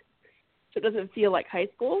fit so it doesn't feel like high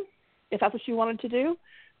school, if that's what you wanted to do,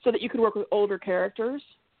 so that you could work with older characters.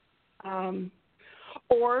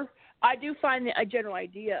 Or I do find a general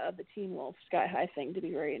idea of the Teen Wolf Sky High thing to be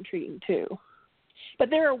very intriguing too. But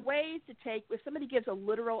there are ways to take, if somebody gives a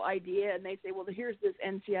literal idea and they say, well, here's this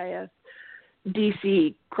NCIS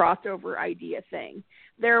DC crossover idea thing,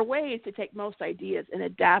 there are ways to take most ideas and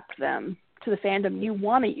adapt them to the fandom you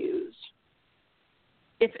want to use.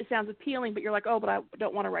 If it sounds appealing, but you're like, oh, but I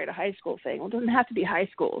don't want to write a high school thing. Well, it doesn't have to be high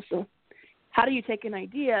school. So how do you take an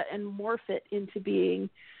idea and morph it into being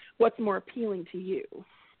what's more appealing to you?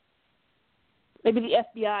 Maybe the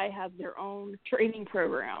FBI has their own training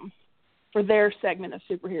program for their segment of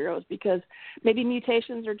superheroes because maybe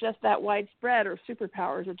mutations are just that widespread, or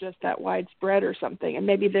superpowers are just that widespread or something. And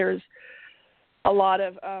maybe there's a lot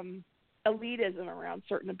of elitism around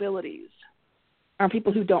certain abilities, or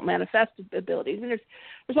people who don't manifest abilities. And there's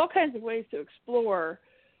all kinds of ways to explore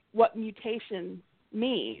what mutation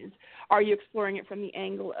means. Are you exploring it from the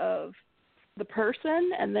angle of the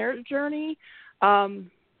person and their journey?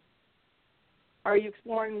 Are you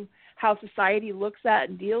exploring how society looks at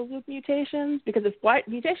and deals with mutations? Because if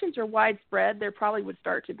mutations are widespread, there probably would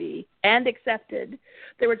start to be, and accepted,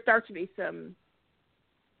 there would start to be some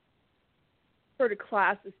sort of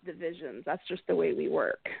classist divisions. That's just the way we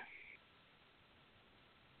work.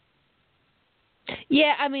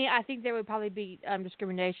 Yeah, I mean, I think there would probably be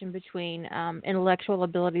discrimination between intellectual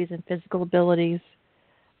abilities and physical abilities.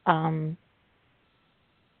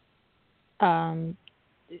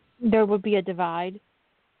 There would be a divide,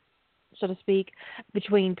 so to speak,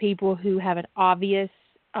 between people who have an obvious,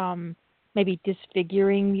 maybe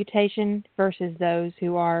disfiguring mutation versus those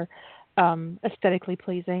who are aesthetically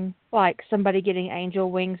pleasing, like somebody getting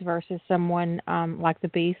angel wings versus someone like the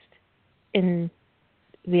Beast in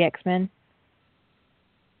the X-Men.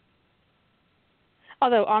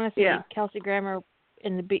 Although, honestly, yeah. Kelsey Grammer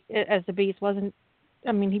as the Beast wasn't,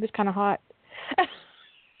 I mean, he was kind of hot.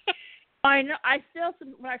 I know. I still,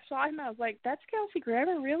 when I saw him, I was like, that's Kelsey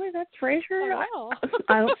Grammer? Really? That's Frasier? Oh.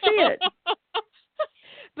 I don't see it.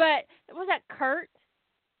 But was that Kurt?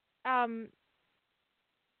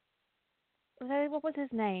 What was his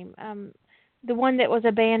name? The one that was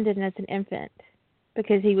abandoned as an infant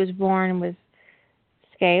because he was born with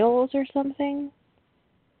scales or something.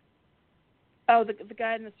 Oh, the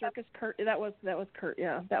guy in the circus, Kurt. That was Kurt.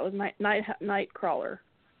 Yeah, that was Nightcrawler.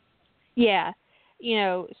 Yeah, you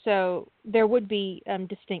know, so there would be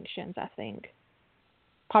distinctions. I think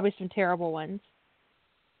probably some terrible ones.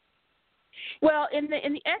 Well, in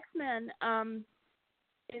the X-Men,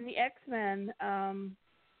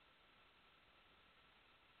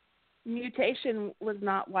 mutation was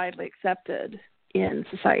not widely accepted in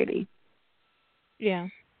society. Yeah.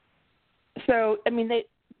 So, I mean,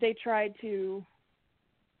 they tried to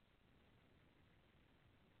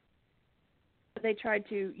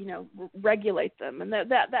you know, regulate them, and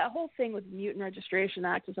that whole thing with the Mutant Registration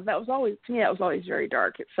Act and stuff, that was always, to me, that was always very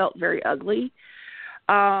dark. It felt very ugly.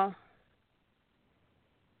 But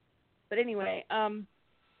anyway, I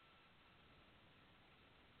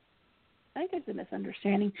think there's a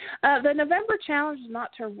misunderstanding. The November challenge is not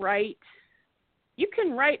to write. You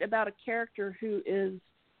can write about a character who is.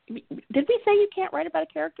 Did we say you can't write about a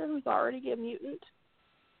character who's already a mutant?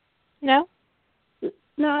 No.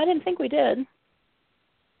 No, I didn't think we did.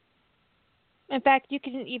 In fact, you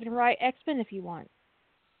can even write X-Men if you want.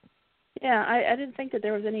 Yeah, I didn't think that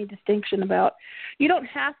there was any distinction about. You don't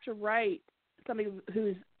have to write somebody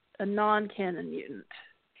who's a non-canon mutant.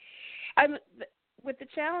 With the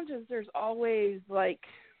challenges, there's always like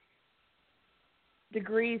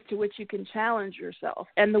degrees to which you can challenge yourself,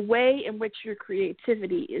 and the way in which your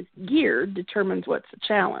creativity is geared determines what's a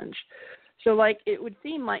challenge. So, like, it would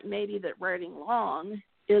seem like maybe that writing long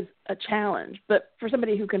is a challenge, but for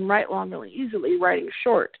somebody who can write long really easily, writing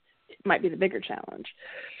short might be the bigger challenge.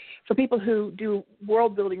 For people who do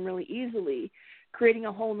world building really easily, creating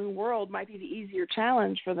a whole new world might be the easier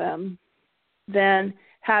challenge for them than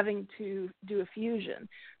having to do a fusion.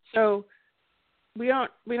 So we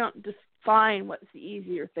don't define what's the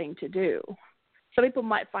easier thing to do. Some people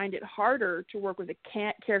might find it harder to work with a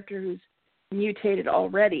character who's mutated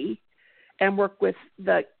already and work with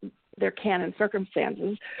their canon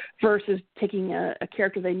circumstances versus taking a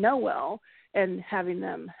character they know well and having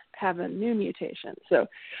them have a new mutation. So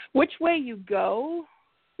which way you go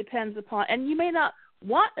depends upon, and you may not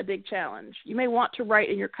want a big challenge. You may want to write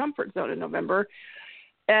in your comfort zone in November,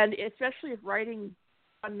 and especially if writing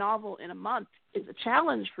a novel in a month is a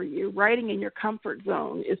challenge for you, writing in your comfort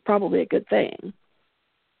zone is probably a good thing.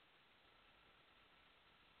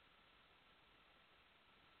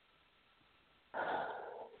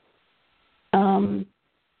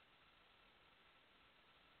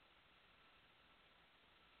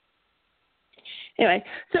 Anyway,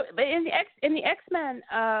 so in the X-Men,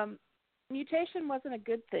 mutation wasn't a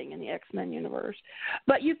good thing in the X-Men universe,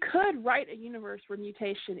 but you could write a universe where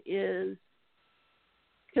mutation is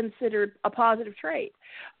considered a positive trait.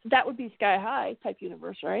 That would be Sky High type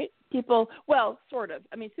universe, right? People, well, sort of.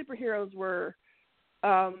 I mean, superheroes were,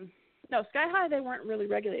 no, Sky High, they weren't really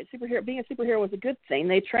regulated. Being a superhero was a good thing.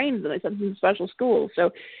 They trained them. They sent them to special schools.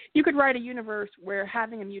 So you could write a universe where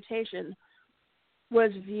having a mutation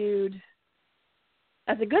was viewed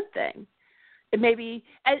as a good thing. It may be,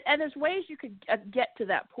 and there's ways you could get to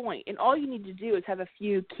that point, and all you need to do is have a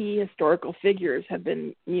few key historical figures have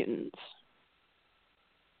been mutants.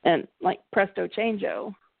 And like presto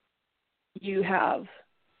changeo, you have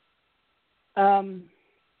a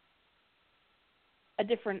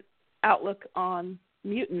different outlook on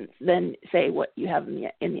mutants than, say, what you have in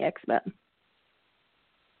the X-Men.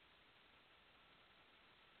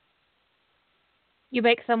 You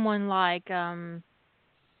make someone like,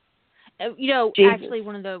 Jesus. actually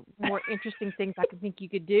one of the more interesting things I can think you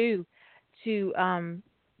could do to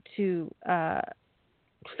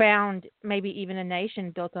found maybe even a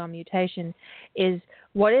nation built on mutation is,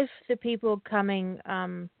 what if the people coming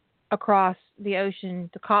across the ocean,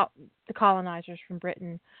 the colonizers from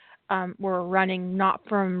Britain, were running not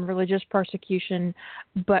from religious persecution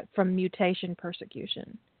but from mutation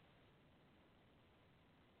persecution?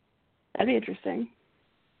 That'd be interesting.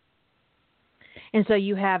 And so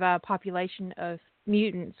you have a population of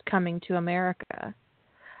mutants coming to America.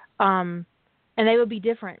 And they would be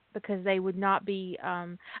different because they would not be,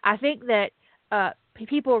 I think that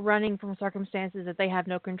people running from circumstances that they have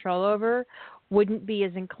no control over wouldn't be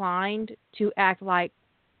as inclined to act like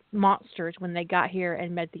monsters when they got here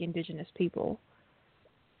and met the indigenous people.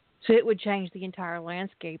 So it would change the entire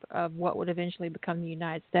landscape of what would eventually become the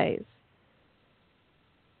United States,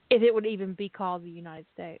 if it would even be called the United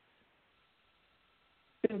States.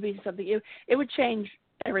 It would be something. It would change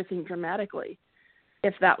everything dramatically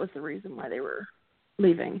if that was the reason why they were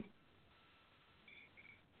leaving.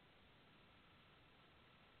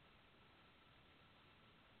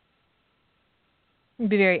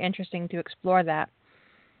 It'd be very interesting to explore that.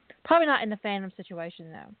 Probably not in the Phantom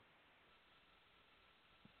situation, though.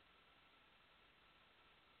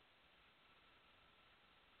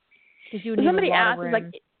 Because you would need somebody a lot asked, of room. like,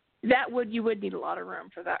 you would need a lot of room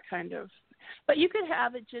for that kind of. But you could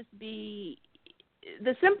have it just be,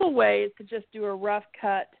 the simple way is to just do a rough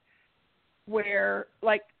cut where,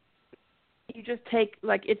 like, you just take,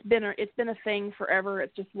 like, it's been a thing forever.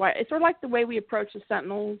 It's just why it's sort of like the way we approach the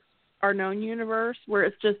Sentinels, our known universe, where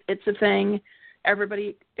it's a thing.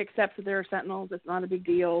 Everybody accepts that there are Sentinels. It's not a big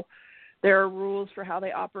deal. There are rules for how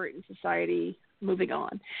they operate in society. Moving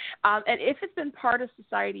on. And if it's been part of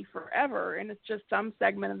society forever and it's just some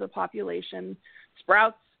segment of the population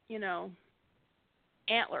sprouts,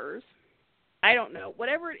 antlers, I don't know,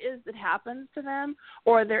 whatever it is that happens to them,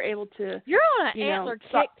 or they're able to. You're on an antler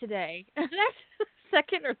kick today. That's the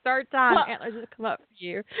second or third time antlers have come up for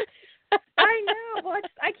you. I know. Well,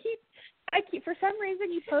 I keep. For some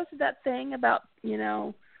reason, you posted that thing about being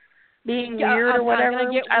weird or whatever. I'm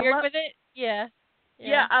gonna get weird with it. Yeah.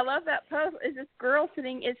 Yeah, I love that post. It's this girl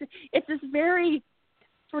sitting. It's this very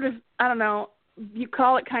sort of, I don't know, you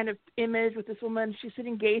call it kind of image with this woman. She's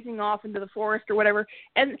sitting gazing off into the forest or whatever,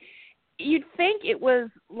 and you'd think it was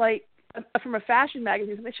like from a fashion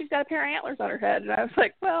magazine. She's got a pair of antlers on her head, and I was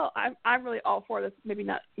like, well, I'm really all for this. Maybe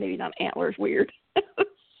not antlers. Weird.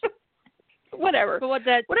 Whatever. But what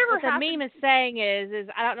the meme is saying is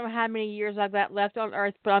I don't know how many years I've got left on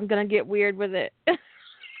Earth, but I'm gonna get weird with it.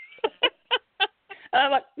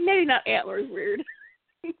 Like, maybe not antlers weird.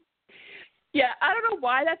 Yeah, I don't know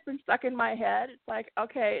why that's been stuck in my head. It's like,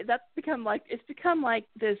 okay, that's become like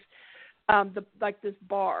this this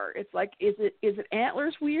bar. It's like, is it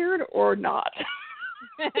antlers weird or not?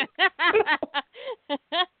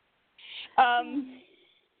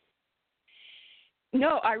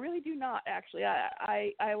 No, I really do not. Actually,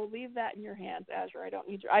 I will leave that in your hands, Azra. I don't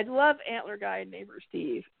need your. I love Antler Guy and Neighbor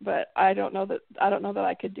Steve, but I don't know that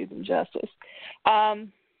I could do them justice. But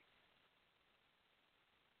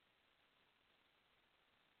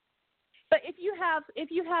if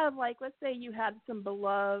you have like, let's say you had some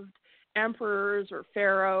beloved emperors or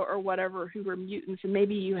pharaoh or whatever who were mutants, and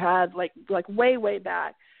maybe you had like way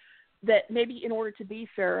back that maybe in order to be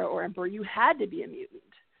pharaoh or emperor you had to be a mutant.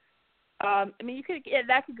 I mean,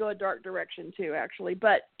 that could go a dark direction too, actually.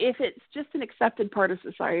 But if it's just an accepted part of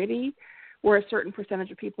society, where a certain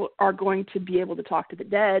percentage of people are going to be able to talk to the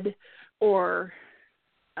dead, or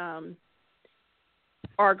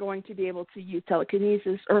are going to be able to use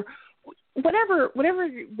telekinesis, or whatever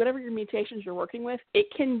your mutations you're working with,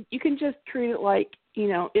 you can just treat it like,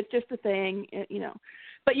 it's just a thing,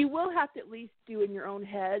 But you will have to at least do in your own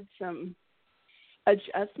head some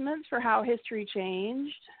adjustments for how history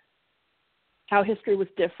changed, how history was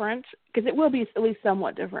different, because it will be at least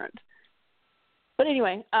somewhat different. But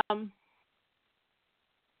anyway, let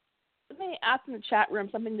me ask in the chat room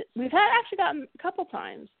something that we've actually gotten a couple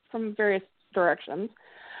times from various directions.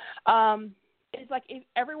 It's like, if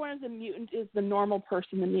everyone is a mutant, is the normal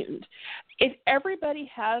person a mutant? If everybody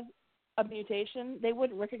has a mutation, they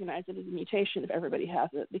wouldn't recognize it as a mutation if everybody has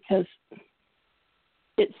it, because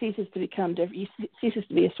it ceases to become different. It ceases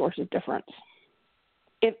to be a source of difference.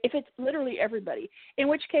 If it's literally everybody, in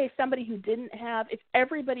which case somebody who didn't have, if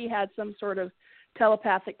everybody had some sort of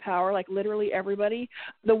telepathic power, like literally everybody,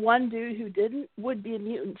 the one dude who didn't would be a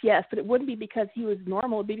mutant, yes, but it wouldn't be because he was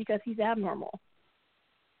normal. It would be because he's abnormal.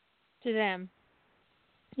 To them.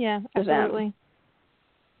 Yeah, absolutely. Them.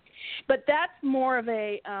 But that's more of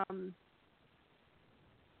a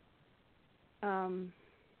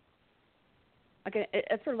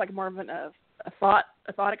it's sort of like more of a thought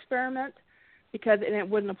experiment, because it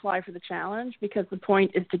wouldn't apply for the challenge, because the point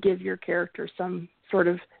is to give your character some sort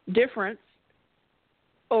of difference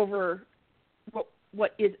over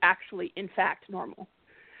what is actually in fact normal,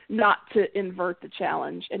 not to invert the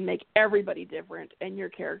challenge and make everybody different and your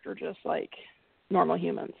character just like normal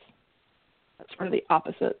humans. That's sort of the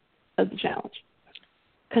opposite of the challenge.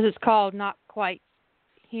 Because it's called Not Quite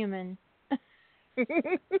Human.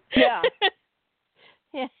 Yeah.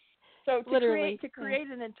 Yeah. So to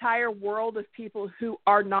create an entire world of people who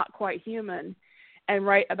are not quite human and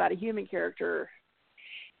write about a human character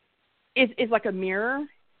is like a mirror,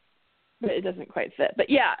 but it doesn't quite fit. But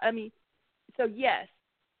yeah, I mean, so yes,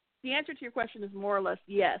 the answer to your question is more or less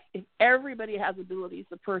yes. If everybody has abilities,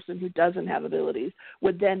 the person who doesn't have abilities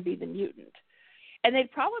would then be the mutant. And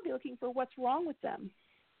they'd probably be looking for what's wrong with them.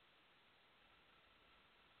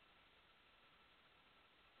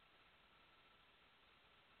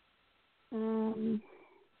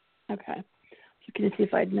 Okay. Looking to see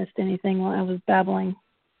if I'd missed anything while I was babbling.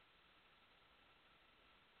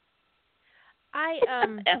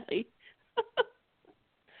 Ellie.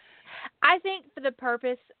 I think for the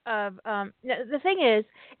purpose of the thing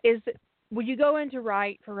is when you go in to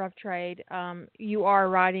write for Rough Trade, you are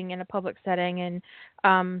writing in a public setting, and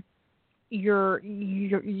you're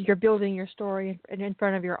building your story in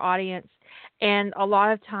front of your audience, and a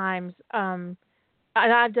lot of times, and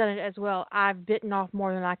I've done it as well, I've bitten off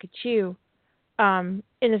more than I could chew in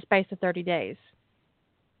the space of 30 days.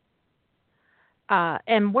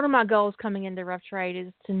 And one of my goals coming into Rough Trade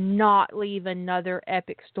is to not leave another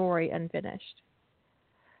epic story unfinished.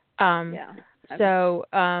 Yeah. So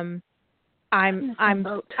I'm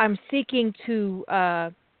seeking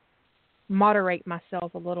to moderate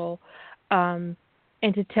myself a little, and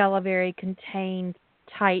to tell a very contained,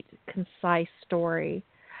 tight, concise story.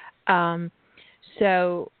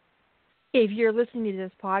 So if you're listening to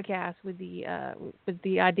this podcast with the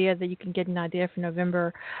idea that you can get an idea for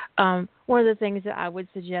November, one of the things that I would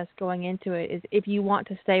suggest going into it is, if you want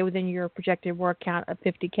to stay within your projected word count of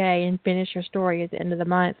 50K and finish your story at the end of the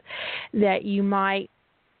month, that you might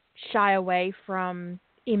shy away from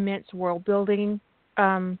immense world building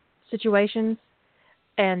situations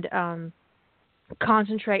and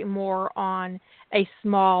concentrate more on a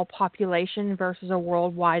small population versus a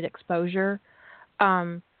worldwide exposure.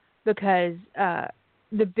 Because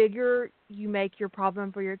the bigger you make your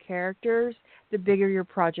problem for your characters, the bigger your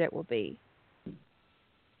project will be.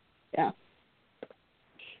 Yeah.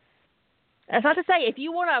 That's not to say if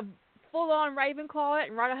you want to full-on Ravenclaw it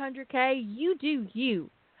and write 100K, you do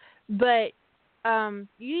you. But you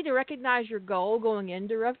need to recognize your goal going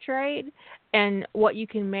into rough trade and what you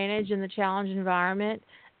can manage in the challenge environment.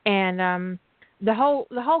 And the whole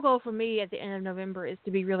goal for me at the end of November is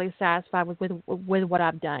to be really satisfied with what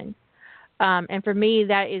I've done. And for me,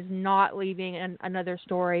 that is not leaving another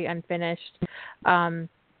story unfinished.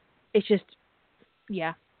 It's just,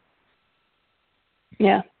 yeah.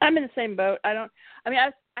 Yeah, I'm in the same boat. I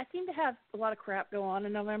seem to have a lot of crap go on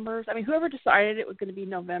in November. I mean, whoever decided it was going to be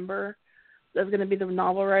November, that was going to be the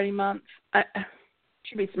novel writing month,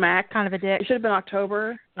 should be smacked. Kind of a dick. It should have been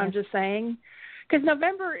October. Yeah. I'm just saying, because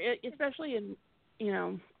November, especially in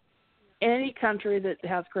any country that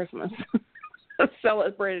has Christmas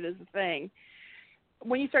celebrated as a thing,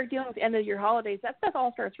 when you start dealing with the end of your holidays, that stuff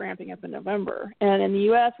all starts ramping up in November. And in the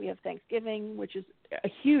U.S., we have Thanksgiving, which is a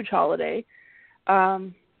huge holiday.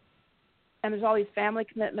 And there's all these family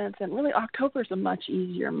commitments, and really October is a much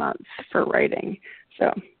easier month for writing.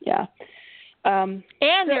 So, yeah. And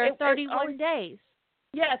there are 31 days.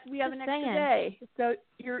 Yes, we have Just an extra saying. day. So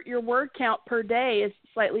your word count per day is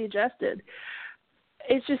slightly adjusted.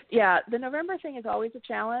 It's just, the November thing is always a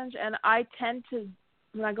challenge, and I tend to,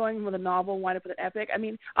 when I'm going with a novel, wind up with an epic. I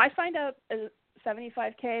mean, I signed up at a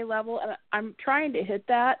 75K level, and I'm trying to hit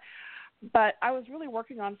that, but I was really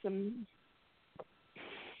working on some,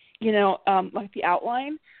 like the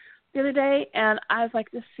outline the other day, and I was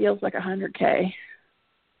like, this feels like 100K.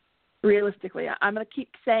 Realistically, I'm going to keep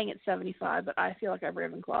saying it's 75, but I feel like I've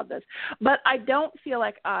Ravenclawed this. But I don't feel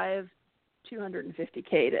like I've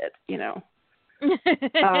 250K'd it,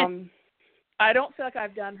 I don't feel like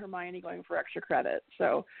I've done Hermione going for extra credit.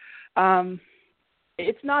 So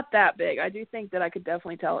it's not that big. I do think that I could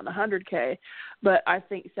definitely tell it in 100K, but I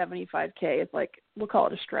think 75K is like, we'll call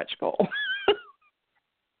it a stretch goal.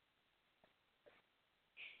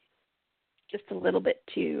 Just a little bit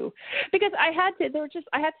too, because I had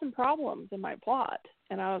some problems in my plot,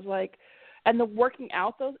 and I was like, and the working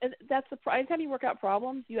out those, that's the, anytime you work out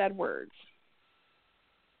problems, you add words.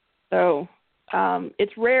 So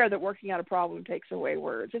it's rare that working out a problem takes away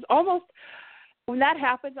words. It's almost, when that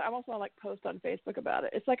happens, I almost want to like post on Facebook about it.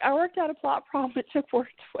 It's like, I worked out a plot problem, it took words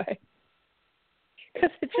away. Because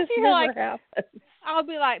it just never happens. I'll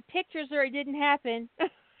be like, pictures or it didn't happen.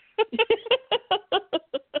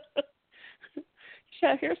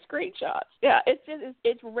 Yeah, here's screenshots. Yeah,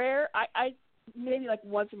 it's rare. I maybe like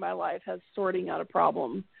once in my life has sorting out a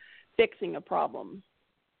problem, fixing a problem,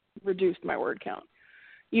 reduced my word count.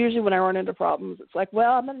 Usually when I run into problems, it's like,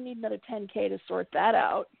 well, I'm going to need another 10K to sort that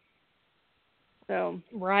out. So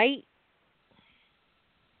right.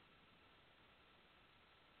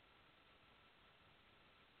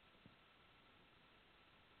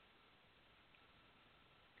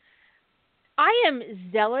 I am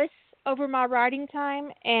zealous over my writing time,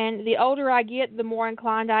 and the older I get, the more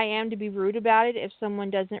inclined I am to be rude about it if someone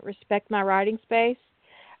doesn't respect my writing space.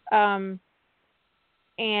 And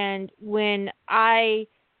when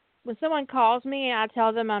someone calls me and I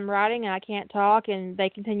tell them I'm writing and I can't talk and they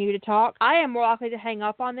continue to talk, I am more likely to hang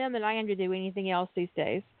up on them than I am to do anything else these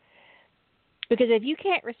days. Because if you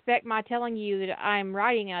can't respect my telling you that I'm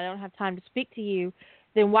writing and I don't have time to speak to you,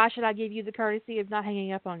 then why should I give you the courtesy of not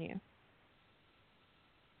hanging up on you?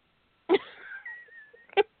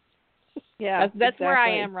 Yeah, that's exactly where I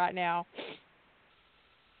am right now.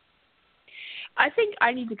 I think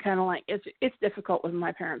I need to kind of like, it's difficult with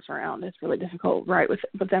my parents around. It's really difficult, right, with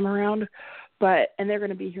them around. And they're going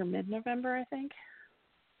to be here mid-November, I think,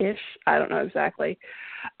 ish. I don't know exactly.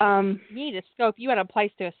 You need to scope. You had a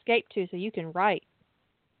place to escape to so you can write.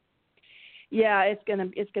 Yeah,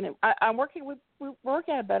 I'm working. We're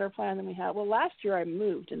working on a better plan than we had. Well, last year I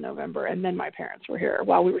moved in November, and then my parents were here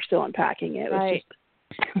while we were still unpacking it. It was right.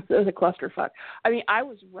 it was a clusterfuck. I mean, I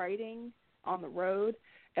was writing on the road,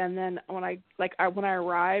 and then when I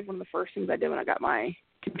arrived, one of the first things I did when I got my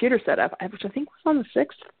computer set up, which I think was on the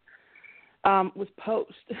 6th, was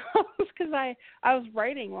post. Because I was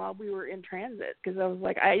writing while we were in transit, because I was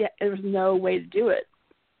like, there was no way to do it.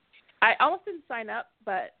 I almost didn't sign up,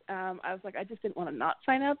 but I was like, I just didn't want to not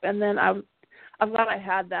sign up. And then I'm glad I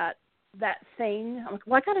had that thing. I'm like,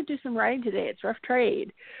 well, I got to do some writing today. It's rough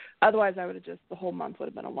trade. Otherwise, I would have the whole month would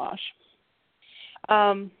have been a wash.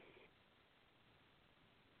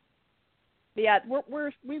 Yeah,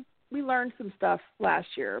 we learned some stuff last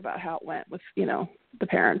year about how it went with, the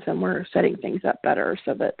parents, and we're setting things up better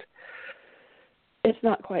so that it's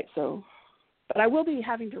not quite so. But I will be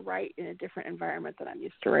having to write in a different environment than I'm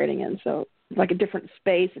used to writing in. So like a different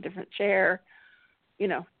space, a different chair,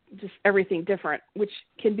 just everything different, which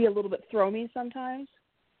can be a little bit throw-me sometimes.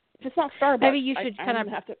 If it's not Starbucks, maybe you should kind of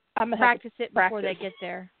practice it before they get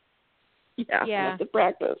there. Yeah. I have to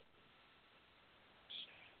practice.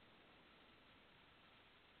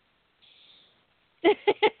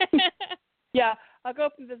 Yeah, I'll go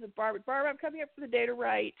up and visit Barbara. Barbara, I'm coming up for the day to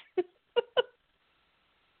write.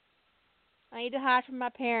 I need to hide from my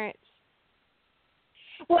parents.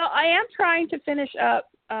 Well, I am trying to finish up,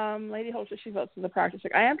 Lady Holster, she votes in the practice.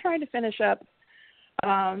 I am trying to finish up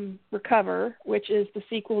Recover, which is the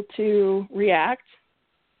sequel to React,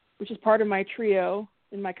 which is part of my trio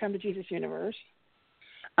in my Come to Jesus universe.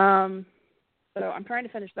 So I'm trying to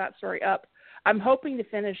finish that story up. I'm hoping to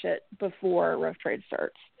finish it before Rough Trade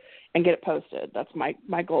starts and get it posted. That's my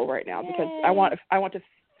goal right now. Yay. Because I want to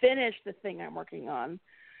finish the thing I'm working on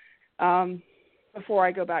before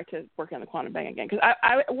I go back to working on the Quantum Bang again. Because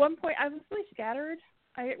I at one point I was really scattered.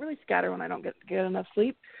 I get really scattered when I don't get enough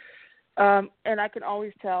sleep. And I can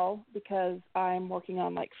always tell because I'm working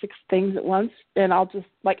on like 6 things at once, and I'll just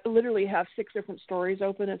like literally have 6 different stories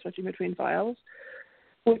open and switching between files,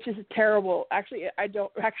 which is terrible. Actually, I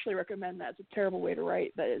don't actually recommend that. It's a terrible way to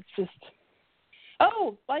write. That it's just,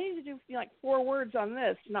 oh, I need to do like 4 words on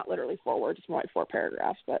this. Not literally 4 words. It's more like 4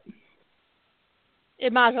 paragraphs, but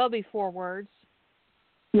it might as well be 4 words.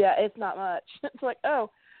 Yeah, it's not much. It's like, oh,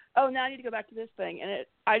 now I need to go back to this thing, and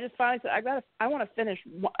I just finally said I want to finish.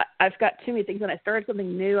 I've got too many things, and I started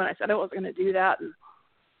something new, and I said I wasn't going to do that,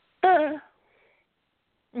 and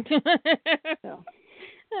so.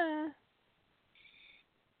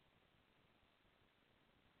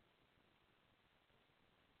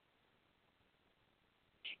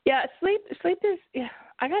 Yeah, sleep is. Yeah,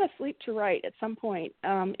 I gotta sleep to write at some point.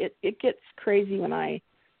 It gets crazy when I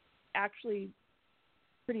actually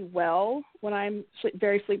pretty well when I'm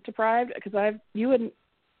very sleep deprived because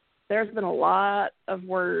there's been a lot of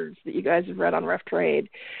words that you guys have read on Rough Trade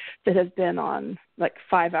that has been on like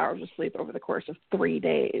 5 hours of sleep over the course of 3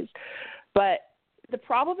 days. But the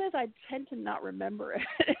problem is I tend to not remember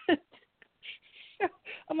it.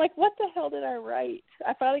 I'm like, what the hell did I write?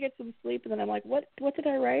 I finally get some sleep, and then I'm like, what did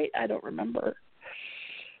I write? I don't remember.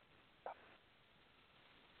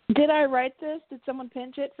 Did I write this? Did someone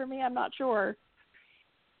pinch it for me? I'm not sure.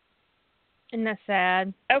 Isn't that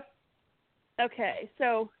sad? Oh, okay.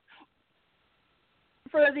 So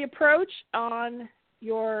for the approach on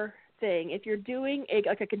your thing, if you're doing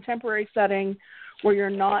a contemporary setting where you're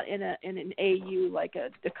not in an AU, like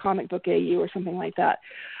a comic book AU or something like that,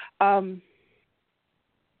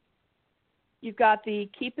 you've got the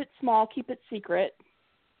keep it small, keep it secret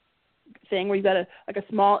thing where you've got a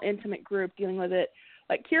small, intimate group dealing with it.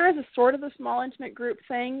 Like Kira is a sort of a small, intimate group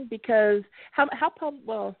thing because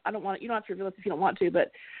well, I don't want to, you don't have to reveal it if you don't want to,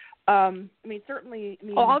 but certainly.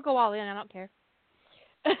 I'll go all in. I don't care.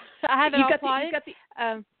 I haven't applied.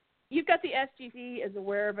 You've got the SGC is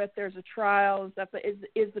aware of it. There's a trial and stuff. But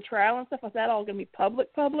is the trial and stuff like that all going to be public,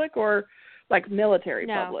 or like military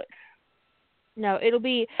public? No, it'll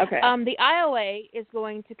be okay. The IOA is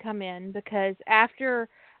going to come in because after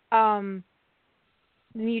the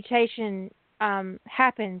mutation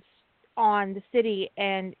happens on the city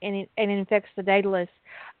and it infects the Daedalus,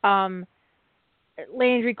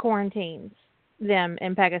 Landry quarantines them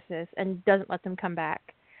in Pegasus and doesn't let them come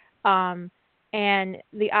back. And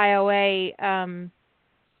the IOA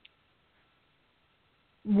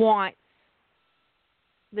wants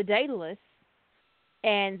the Daedalus,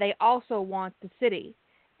 and they also want the city.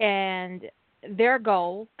 And their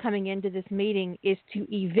goal coming into this meeting is to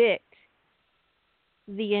evict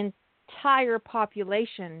the entire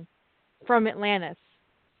population from Atlantis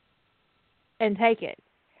and take it.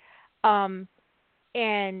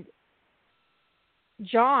 And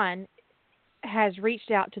John has reached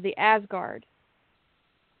out to the Asgard.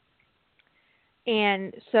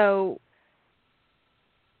 And so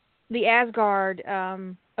the Asgard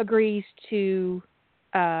agrees to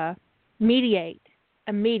mediate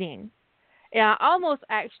a meeting. And I almost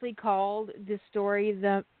actually called this story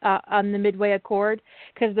on the Midway Accord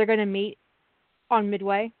because they're going to meet on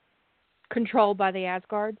Midway, controlled by the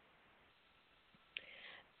Asgard.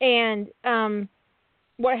 And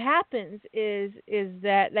what happens is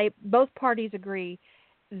that both parties agree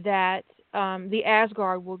that the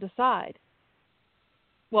Asgard will decide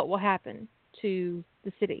what will happen to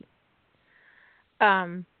the city.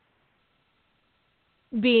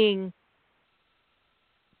 Being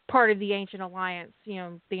part of the Ancient Alliance,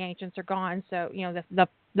 the Ancients are gone, so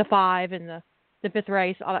the Five and the Fifth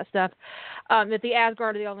Race, all that stuff. That the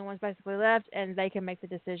Asgard are the only ones basically left, and they can make the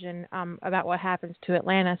decision about what happens to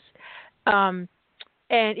Atlantis. And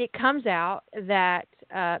it comes out that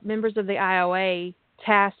members of the IOA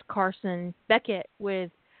tasked Carson Beckett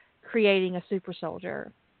with creating a super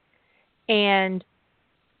soldier, and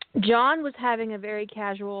John was having a very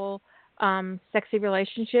casual, sexy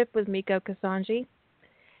relationship with Miko Kasanji.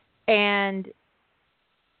 And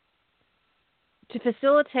to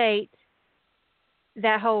facilitate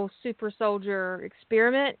that whole super soldier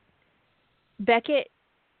experiment, Beckett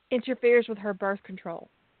interferes with her birth control.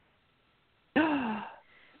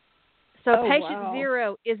 So patient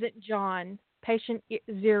 0 isn't John. Patient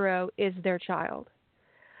 0 is their child.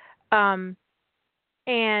 And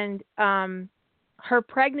her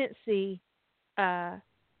pregnancy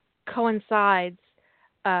coincides.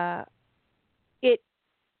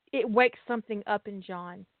 It wakes something up in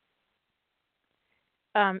John.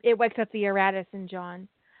 It wakes up the Eratus in John,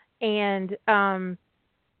 and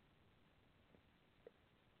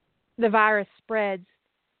the virus spreads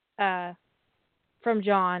from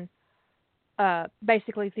John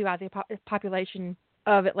basically throughout the population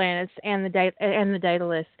of Atlantis and the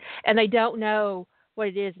Daedalus, and they don't know what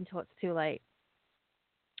it is until it's too late.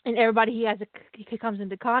 And everybody he comes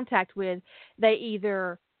into contact with, they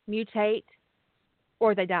either mutate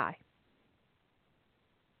or they die.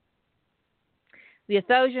 The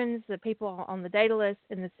Athosians, the people on the Daedalus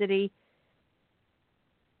in the city,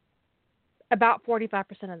 about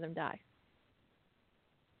 45% of them die.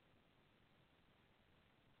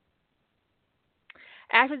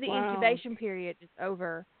 After the incubation period is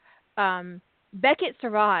over, Beckett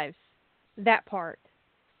survives that part.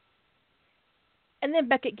 And then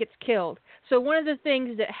Beckett gets killed. So one of the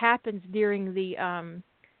things that happens during the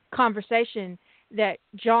conversation that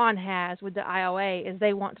John has with the IOA is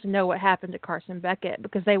they want to know what happened to Carson Beckett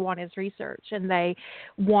because they want his research and they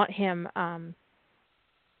want him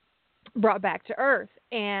brought back to Earth.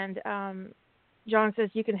 And John says,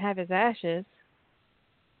 you can have his ashes,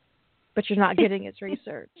 but you're not getting his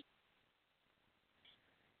research.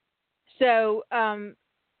 So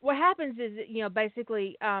what happens is,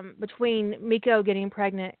 basically between Miko getting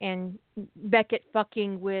pregnant and Beckett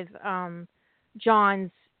fucking with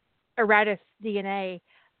John's Eratus DNA,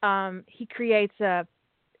 he creates a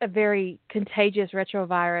very contagious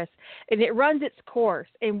retrovirus, and it runs its course.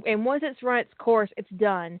 And once it's run its course, it's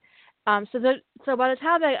done. So by the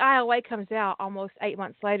time the IOA comes out, almost 8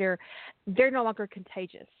 months later, they're no longer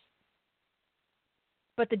contagious.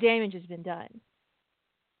 But the damage has been done.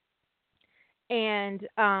 And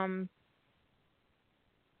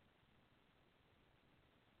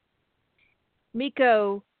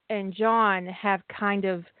Miko and John have kind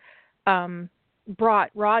of brought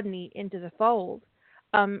Rodney into the fold.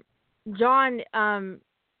 John has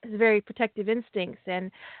very protective instincts,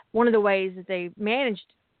 and one of the ways that they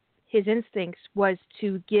managed his instincts was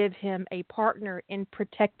to give him a partner in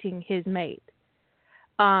protecting his mate.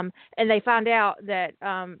 And they found out that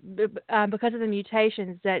because of the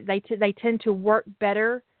mutations, that they tend to work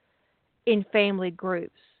better in family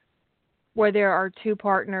groups where there are two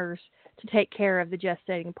partners to take care of the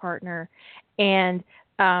gestating partner, and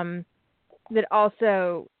that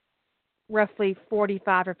also roughly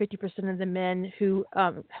 45 or 50% of the men who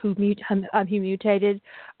mutated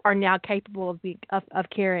are now capable of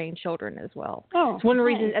carrying children as well. Oh, it's one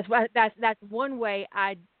reason. That's one way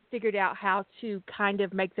I figured out how to kind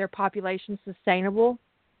of make their population sustainable,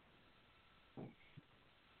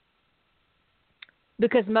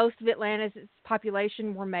 because most of Atlantis'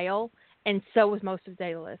 population were male, and so was most of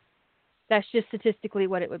Daedalus. That's just statistically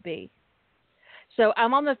what it would be. So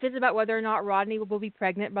I'm on the fence about whether or not Rodney will be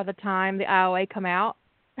pregnant by the time the IOA come out,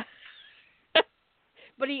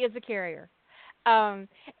 but he is a carrier. And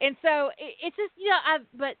so it's just,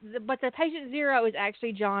 but the patient 0 is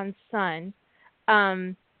actually John's son.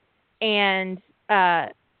 So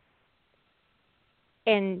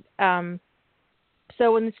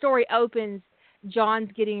when the story opens,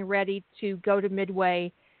 John's getting ready to go to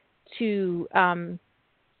Midway to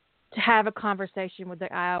have a conversation with the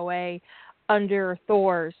IOA under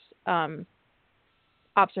Thor's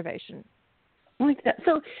observation. I like that.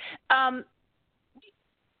 So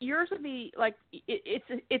yours would be like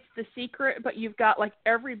it's the secret, but you've got like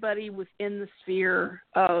everybody within the sphere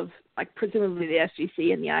of like presumably the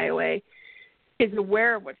SGC and the IOA is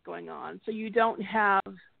aware of what's going on. So you don't have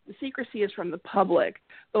the secrecy is from the public,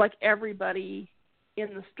 but like everybody in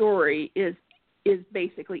the story is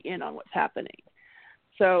basically in on what's happening.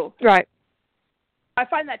 So right. I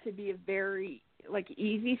find that to be a very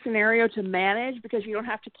easy scenario to manage because you don't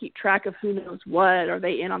have to keep track of who knows what. Are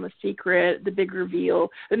they in on the secret, the big reveal?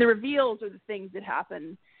 And the reveals are the things that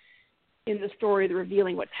happen in the story, the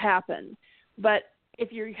revealing what's happened. But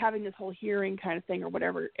if you're having this whole hearing kind of thing or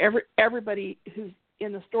whatever, everybody who's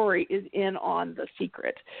in the story is in on the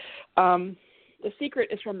secret. The secret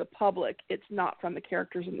is from the public. It's not from the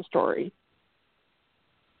characters in the story.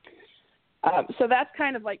 So that's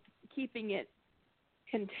kind of like keeping it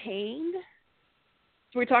contained.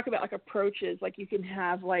 So we talk about like approaches, like you can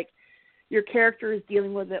have like your character is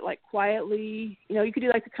dealing with it like quietly. You know, you could do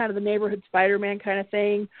like the kind of the neighborhood Spider-Man kind of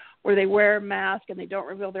thing where they wear a mask and they don't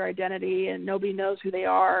reveal their identity and nobody knows who they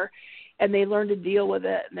are, and they learn to deal with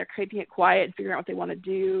it, and they're keeping it quiet and figuring out what they want to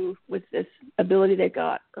do with this ability they've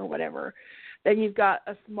got or whatever. Then you've got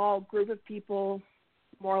a small group of people,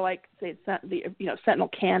 more like, say, the Sentinel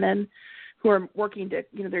Canon, who are working to,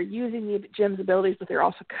 they're using Jim's abilities, but they're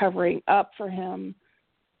also covering up for him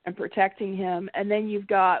and protecting him. And then you've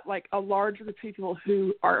got like a large group of people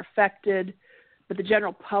who are affected, but the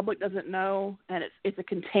general public doesn't know, and it's a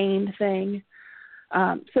contained thing.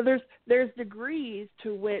 So there's degrees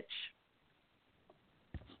to which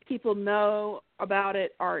people know about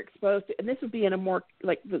it, are exposed to, and this would be in a more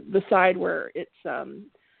like the side where it's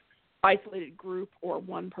isolated group or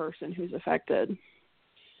one person who's affected.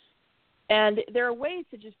 And there are ways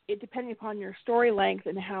to just, it depending upon your story length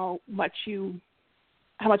and how much you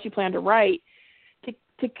plan to write, to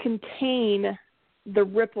contain the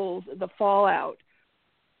ripples, the fallout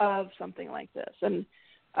of something like this. And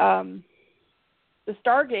the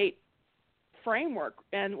Stargate framework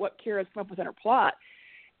and what Kira's come up with in her plot,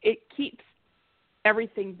 it keeps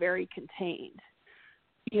everything very contained.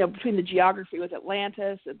 Between the geography with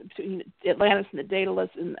Atlantis, between Atlantis and the Daedalus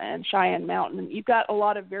and Cheyenne Mountain, you've got a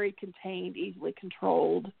lot of very contained, easily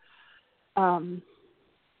controlled,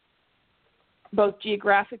 both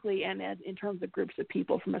geographically and in terms of groups of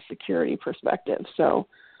people from a security perspective. So,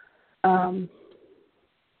 I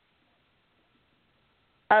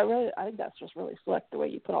think that's just really slick the way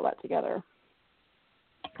you put all that together.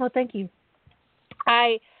 Well, thank you.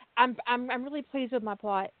 I'm really pleased with my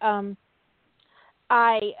plot. The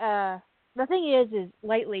thing is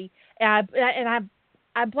lately, and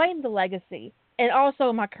I blame the legacy, and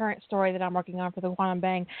also my current story that I'm working on for the Quantum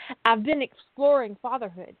Bang. I've been exploring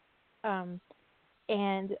fatherhood, and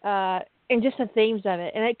just the themes of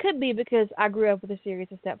it, and it could be because I grew up with a series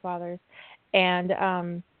of stepfathers, and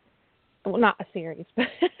well, not a series, but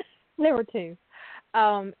there were two.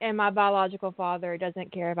 And my biological father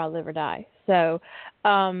doesn't care if I live or die. So,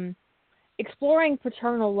 exploring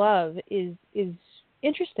paternal love is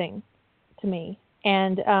interesting to me.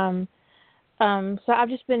 And so I've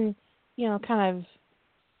just been, kind of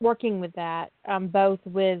working with that, both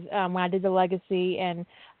with when I did the legacy and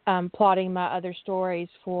plotting my other stories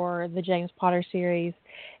for the James Potter series.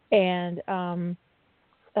 And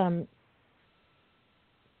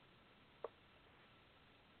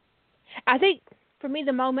I think for me,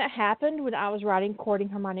 the moment happened when I was writing Courting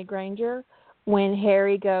Hermione Granger, when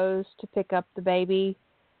Harry goes to pick up the baby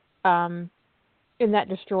in that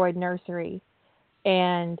destroyed nursery.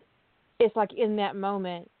 And it's like in that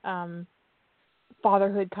moment,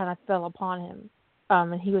 fatherhood kind of fell upon him.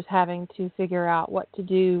 And he was having to figure out what to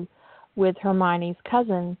do with Hermione's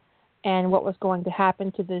cousin and what was going to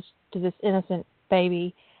happen to this innocent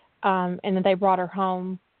baby. And then they brought her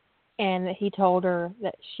home, and he told her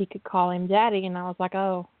that she could call him Daddy, and I was like,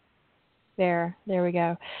 oh, there we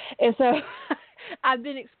go. And so I've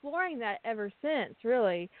been exploring that ever since,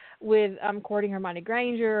 really, with Courting Hermione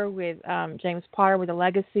Granger, with James Potter, with The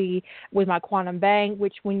Legacy, with my Quantum Bang,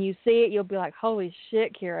 which when you see it, you'll be like, holy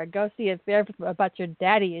shit, Kira, go see a therapist about your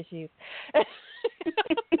daddy issues.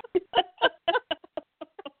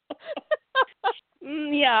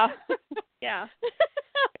 Yeah.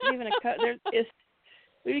 There's even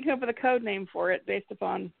we can come up with a code name for it based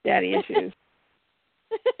upon daddy issues.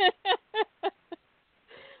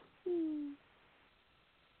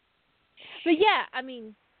 But yeah, I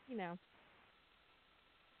mean,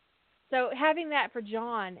 so having that for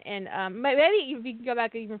John, and maybe if you can go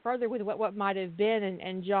back even further with what might have been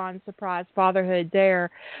and John's surprise fatherhood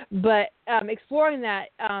there, but exploring that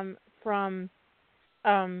from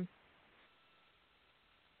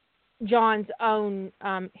John's own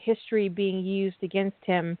history being used against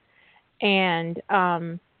him, and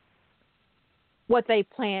what they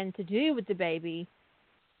plan to do with the baby,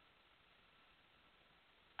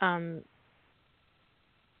 and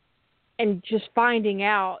just finding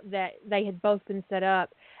out that they had both been set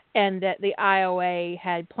up and that the IOA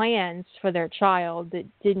had plans for their child that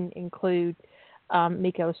didn't include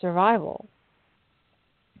Miko's survival.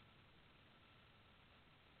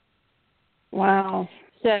 Wow.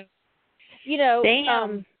 So,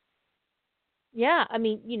 damn. Yeah, I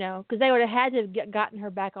mean, because they would have had to have gotten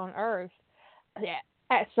her back on Earth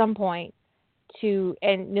at some point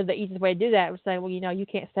and the easiest way to do that was say, well, you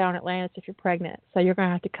can't stay on Atlantis if you're pregnant, so you're going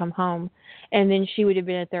to have to come home. And then she would have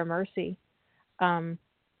been at their mercy. But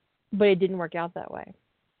it didn't work out that way.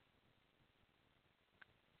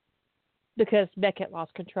 Because Beckett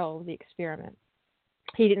lost control of the experiment.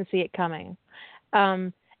 He didn't see it coming.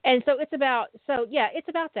 And And so it's about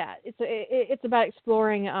that. It's about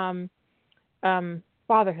exploring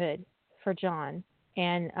fatherhood for John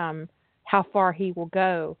and how far he will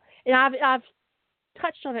go. And I've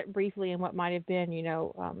touched on it briefly in what might have been,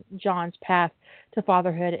 John's path to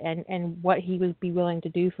fatherhood and what he would be willing to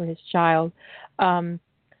do for his child.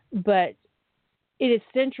 But it is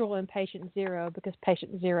central in Patient Zero because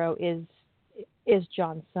Patient Zero is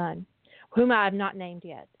John's son, whom I have not named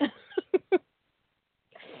yet.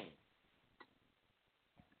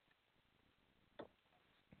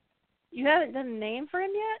 You haven't done a name for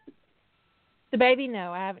him yet? The baby?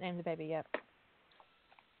 No, I haven't named the baby yet.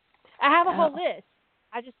 I have a whole list.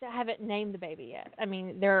 I just haven't named the baby yet. I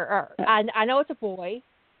mean, there are. I know it's a boy,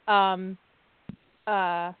 but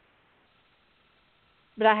I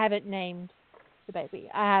haven't named the baby.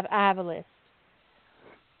 I have a list.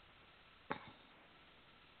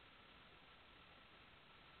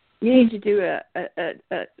 You need to do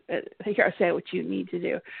here I say what you need to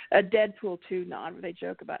do. A Deadpool 2 nod where they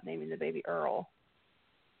joke about naming the baby Earl.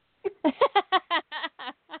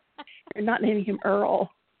 You're not naming him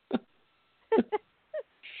Earl. His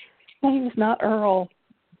name is not Earl.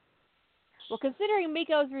 Well, considering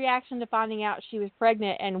Miko's reaction to finding out she was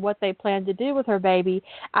pregnant and what they plan to do with her baby,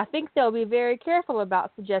 I think they'll be very careful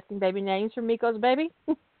about suggesting baby names for Miko's baby.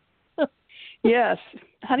 Yes.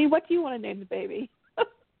 Honey, what do you want to name the baby?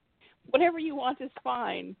 Whatever you want is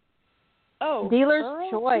fine. Oh, dealer's Earl?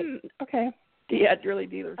 choice. Okay. Yeah, it's really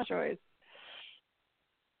dealer's choice.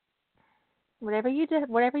 Whatever you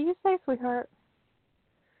say, sweetheart.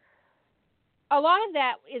 A lot of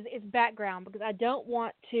that is background because I don't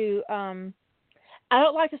want to. I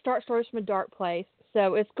don't like to start stories from a dark place,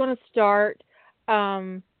 so it's going to start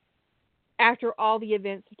after all the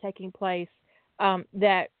events have taken place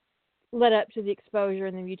that led up to the exposure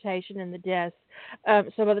and the mutation and the deaths.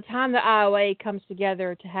 So by the time the IOA comes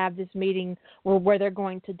together to have this meeting where they're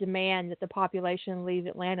going to demand that the population leave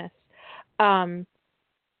Atlantis,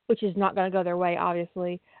 which is not going to go their way,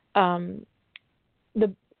 obviously,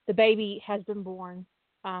 the baby has been born,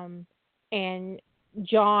 and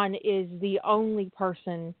John is the only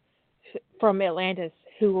person from Atlantis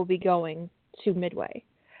who will be going to Midway.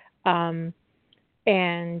 And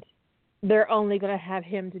they're only going to have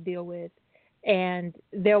him to deal with. And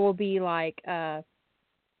there will be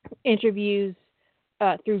interviews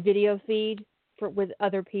through video feed with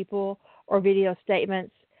other people or video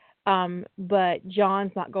statements. But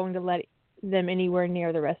John's not going to let them anywhere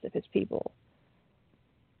near the rest of his people.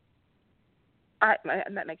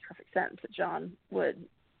 And that makes perfect sense that John would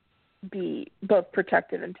be both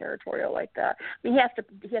protective and territorial like that. I mean, he has to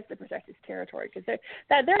protect his territory because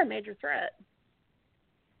they're a major threat.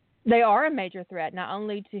 They are a major threat, not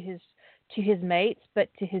only to his mates, but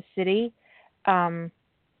to his city, to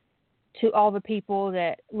all the people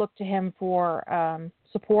that look to him for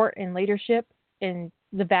support and leadership in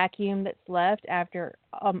the vacuum that's left after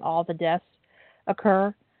all the deaths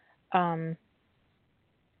occur.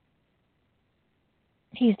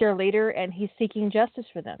 He's their leader, and he's seeking justice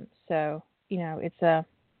for them. So, it's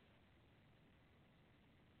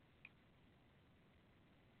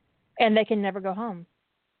and they can never go home.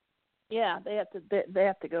 Yeah, they have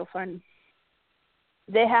to go find.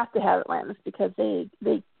 They have to have Atlantis because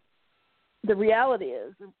the reality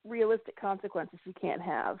is the realistic consequences you can't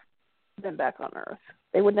have them back on Earth.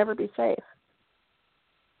 They would never be safe.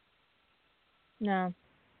 No.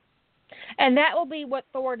 And that will be what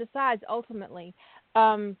Thor decides ultimately.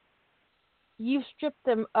 You've stripped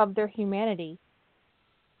them of their humanity.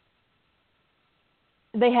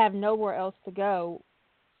 They have nowhere else to go.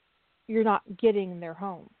 You're not getting their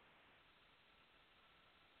home.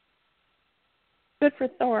 Good for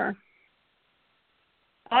Thor.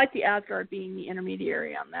 I like the Asgard being the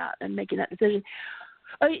intermediary on that and making that decision.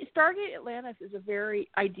 I mean, Stargate Atlantis is a very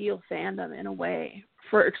ideal fandom in a way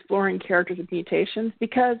for exploring characters with mutations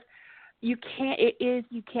because you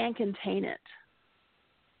can contain it.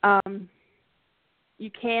 You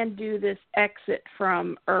can do this exit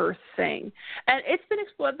from Earth thing, and it's been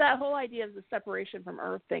explored. That whole idea of the separation from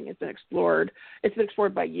Earth thing has been explored. It's been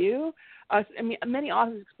explored by you. I mean, many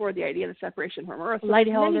authors explored the idea of the separation from Earth. Lady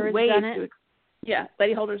Holder has done it. Yeah,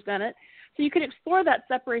 Lady Holder's done it. So you can explore that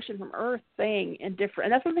separation from Earth thing and different.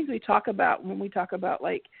 And that's one of the things we talk about when we talk about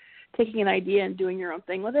like taking an idea and doing your own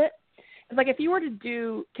thing with it. It's like if you were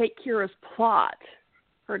to take Kira's plot,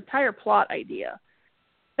 her entire plot idea,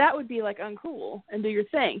 that would be like uncool and do your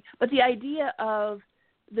thing. But the idea of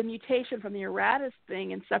the mutation from the Eratus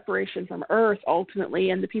thing and separation from Earth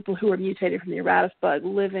ultimately, and the people who are mutated from the Eratus bug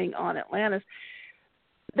living on Atlantis,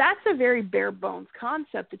 that's a very bare bones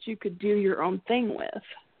concept that you could do your own thing with.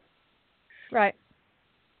 Right.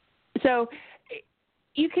 So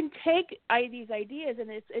you can take these ideas, and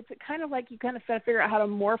it's kind of like you kind of figure out how to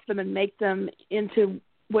morph them and make them into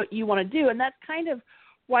what you want to do. And that's kind of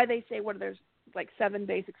why they say there's like 7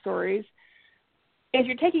 basic stories. If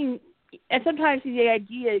you're taking, and sometimes the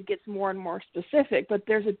idea gets more and more specific, but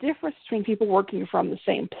there's a difference between people working from the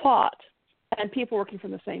same plot and people working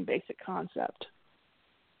from the same basic concept.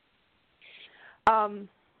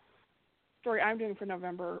 Story I'm doing for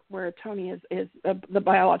November, where Tony is the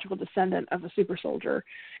biological descendant of a super soldier,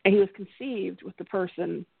 and he was conceived with the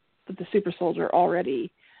super soldier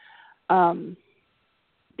already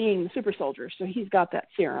being the super soldier, so he's got that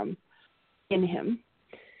serum in him.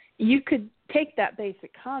 You could take that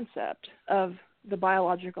basic concept of the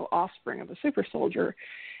biological offspring of a super soldier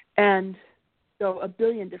and go a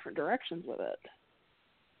billion different directions with it.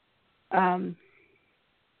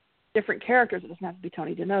 Different characters. It doesn't have to be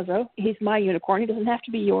Tony DiNozzo. He's my unicorn. He doesn't have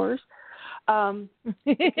to be yours. It could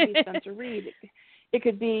be Spencer Reed. It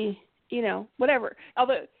could be, whatever.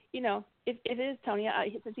 Although, if it is Tony,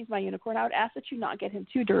 since he's my unicorn, I would ask that you not get him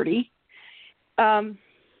too dirty. But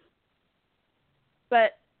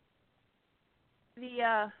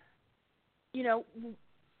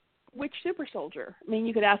which super soldier? I mean,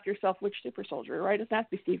 you could ask yourself which super soldier, right? It doesn't have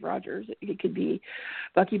to be Steve Rogers. It could be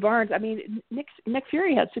Bucky Barnes. I mean, Nick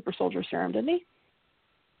Fury had super soldier serum, didn't he?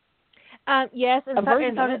 Yes, and so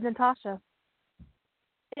did Natasha.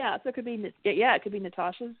 Yeah, so it could be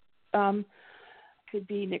Natasha's. Could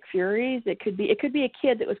be Nick Fury's. It could be a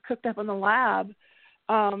kid that was cooked up in the lab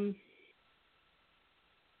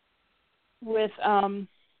with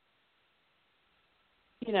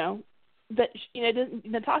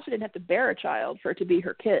Natasha didn't have to bear a child for it to be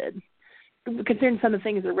her kid. Considering some of the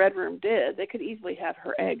things the Red Room did, they could easily have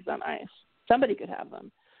her eggs on ice. Somebody could have them.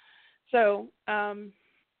 So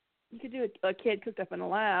you could do a kid cooked up in a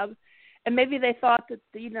lab, and maybe they thought that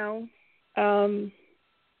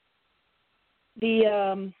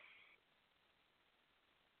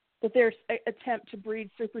that their attempt to breed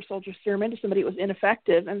super soldier serum into somebody was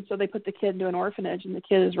ineffective, and so they put the kid into an orphanage, and the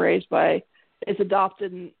kid is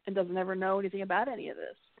adopted and doesn't ever know anything about any of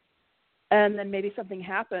this. And then maybe something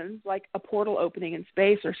happens, like a portal opening in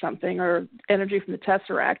space or something, or energy from the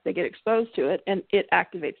Tesseract, they get exposed to it, and it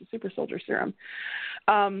activates the super soldier serum.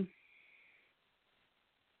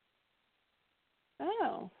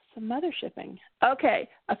 Some mothershipping. Okay.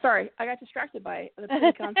 Sorry, I got distracted by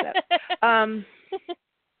the concept.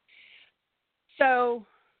 So,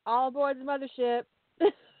 all aboard the mothership.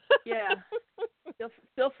 Yeah.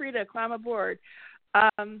 Feel free to climb aboard.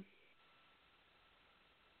 That's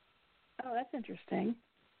interesting.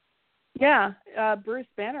 Yeah, Bruce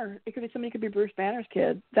Banner. It could be somebody. Could be Bruce Banner's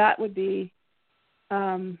kid. That would be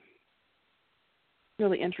really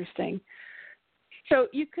interesting. So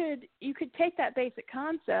you could take that basic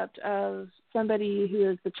concept of somebody who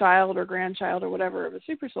is the child or grandchild or whatever of a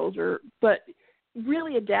super soldier, but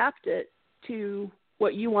really adapt it to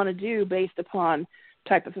what you want to do based upon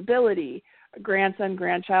type of ability. Grandson,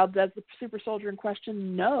 grandchild. Does the super soldier in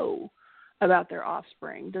question know about their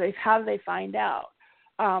offspring? How do they find out?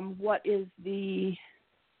 What is the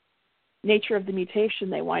nature of the mutation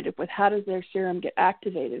they wind up with? How does their serum get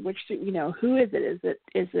activated? Who is it?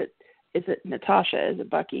 Is it Natasha? Is it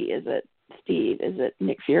Bucky? Is it Steve? Is it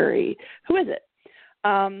Nick Fury? Who is it?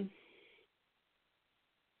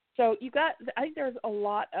 So I think there's a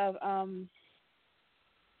lot of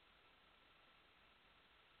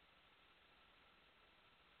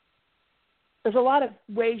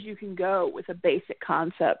ways you can go with a basic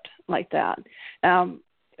concept like that,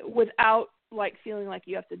 without feeling like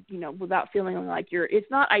you have to, without feeling like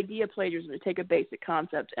it's not idea plagiarism to take a basic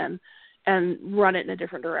concept and run it in a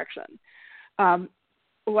different direction.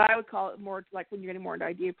 What I would call it more like when you're getting more into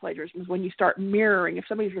idea plagiarism is when you start mirroring. If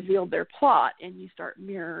somebody's revealed their plot and you start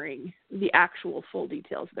mirroring the actual full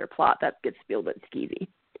details of their plot, that gets to be a little bit skeevy.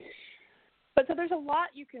 But so there's a lot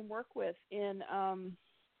you can work with in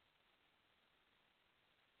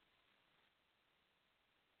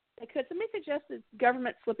somebody suggested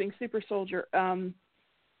government slipping super soldier.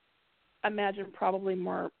 Imagine probably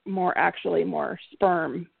more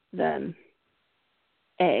sperm than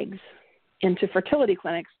eggs into fertility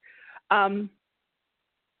clinics.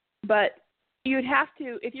 But you'd have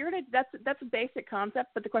to, if you're going to, that's a basic concept,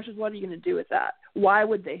 but the question is, what are you going to do with that? Why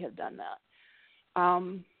would they have done that?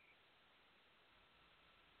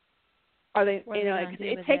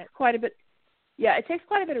 It takes quite a bit. Yeah, it takes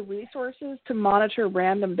quite a bit of resources to monitor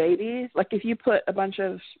random babies. Like if you put a bunch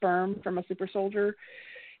of sperm from a super soldier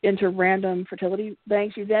into random fertility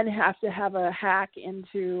banks, you then have to have a hack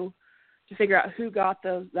to figure out who got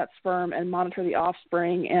that sperm and monitor the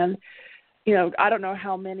offspring. And, I don't know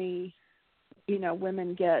how many,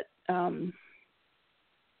 women get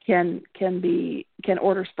can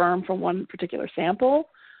order sperm from one particular sample.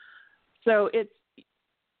 So it's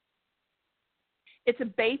a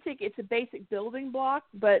basic building block,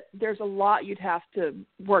 but there's a lot you'd have to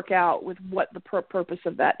work out with what the purpose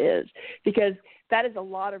of that is, because that is a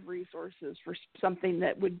lot of resources for something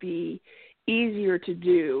that would be easier to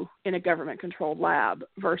do in a government-controlled lab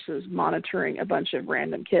versus monitoring a bunch of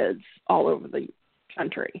random kids all over the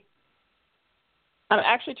country. I'm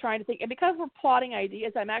actually trying to think, and because we're plotting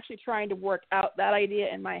ideas, I'm actually trying to work out that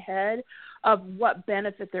idea in my head of what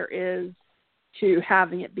benefit there is to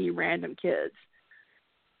having it be random kids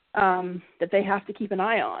that they have to keep an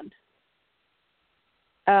eye on.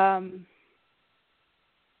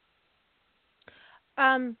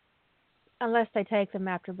 Unless they take them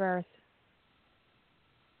after birth.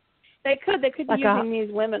 They could be using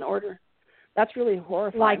these women order. That's really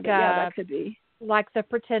horrifying. Yeah, that could be. Like the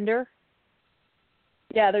Pretender.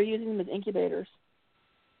 Yeah, they're using them as incubators.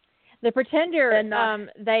 The Pretender,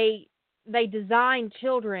 they design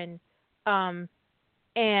children, and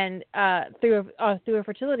through a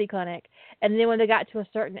fertility clinic, and then when they got to a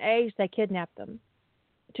certain age, they kidnapped them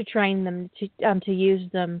to train them to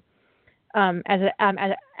use them as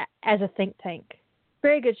a think tank.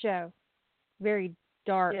 Very good show. Very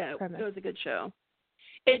dark premise. It was a good show.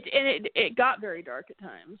 It got very dark at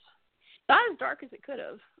times. Not as dark as it could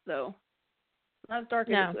have, though. Not as dark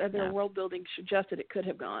as their world building suggested it could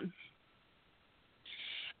have gone.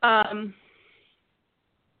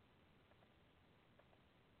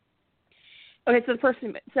 Okay, so the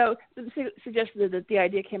person suggested that the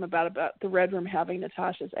idea came about the Red Room having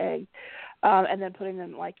Natasha's eggs, and then putting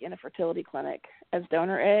them in a fertility clinic as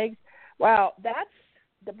donor eggs. Wow, that's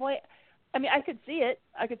the boy. I mean, I could see it.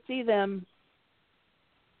 I could see them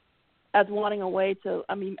as wanting a way to.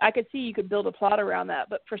 I mean, I could see you could build a plot around that,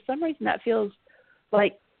 but for some reason that feels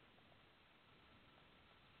like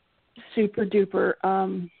super duper.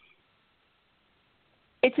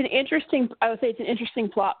 It's an interesting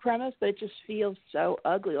plot premise, but it just feels so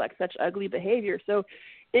ugly, like such ugly behavior. So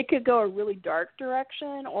it could go a really dark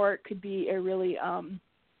direction, or it could be a really,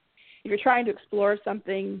 if you're trying to explore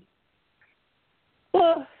something,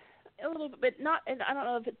 well, a little bit, but not, and I don't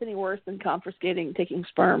know if it's any worse than taking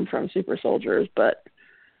sperm from super soldiers, but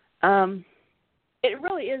it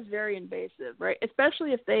really is very invasive, right?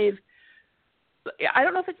 Especially if I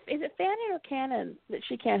don't know if is it Fanning or Canon that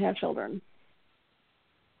she can't have children?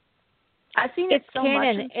 I've seen it so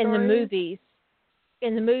much in the movies.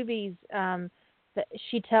 In the movies, that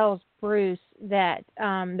she tells Bruce that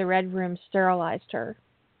the Red Room sterilized her.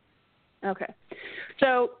 Okay,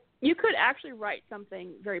 so you could actually write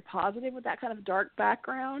something very positive with that kind of dark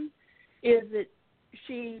background. Is that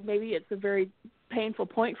maybe it's a very painful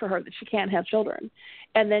point for her that she can't have children,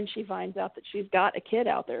 and then she finds out that she's got a kid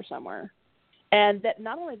out there somewhere. And that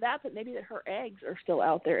not only that, but maybe that her eggs are still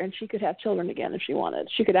out there and she could have children again if she wanted.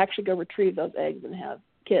 She could actually go retrieve those eggs and have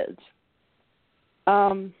kids.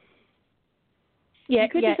 You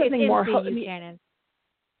could do something more.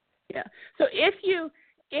 Yeah. So if you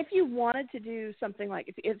wanted to do something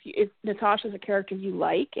like if Natasha's a character you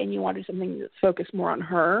like and you want to do something that's focused more on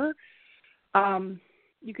her,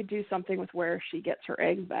 you could do something with where she gets her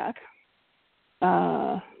eggs back.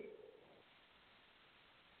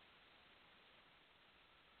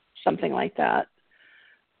 Something like that.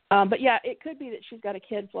 But yeah, it could be that she's got a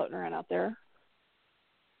kid floating around out there.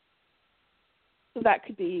 So that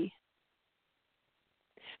could be.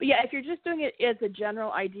 But yeah, if you're just doing it as a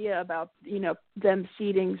general idea about, them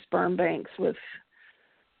seeding sperm banks with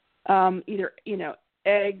either,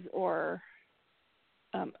 eggs or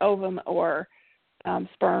ovum or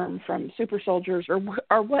sperm from super soldiers or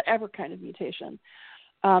whatever kind of mutation,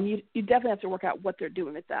 you definitely have to work out what they're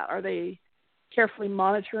doing with that. Are they carefully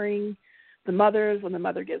monitoring the mothers when the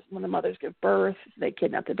mothers give birth? Do they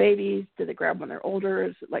kidnap the babies? Do they grab when they're older?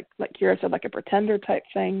 Is it like Kira said, like a Pretender type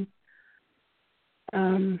thing?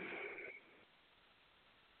 The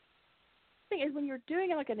thing is, when you're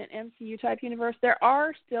doing it like in an MCU type universe, there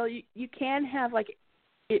are still you can have like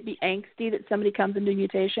it be angsty that somebody comes into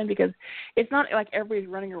mutation, because it's not like everybody's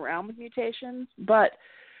running around with mutations, but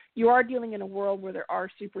you are dealing in a world where there are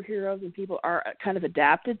superheroes and people are kind of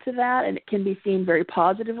adapted to that, and it can be seen very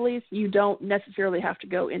positively. So you don't necessarily have to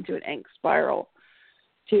go into an angst spiral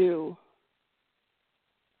to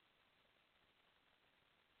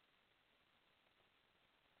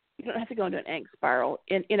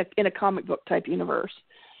in a comic book type universe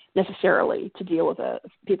necessarily to deal with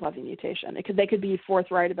people having mutation. They could be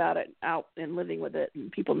forthright about it, out and living with it,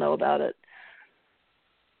 and people know about it.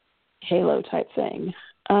 Halo type thing.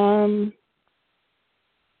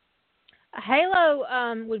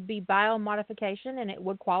 Halo would be biomodification, and it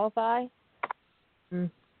would qualify. Mm.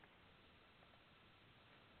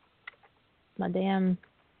 My damn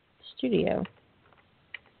studio.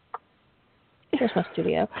 Here's my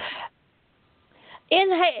studio. In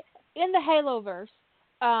the Haloverse,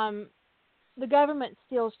 the government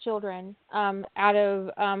steals children out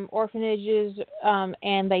of orphanages,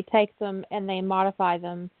 and they take them and they modify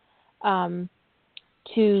them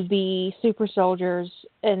to be super soldiers,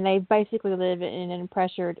 and they basically live in a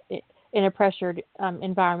pressured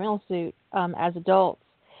environmental suit as adults,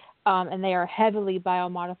 and they are heavily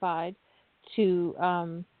biomodified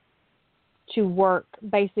to work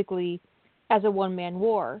basically as a one-man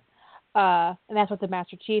war, and that's what the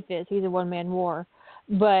Master Chief is. He's a one-man war.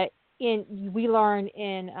 But we learn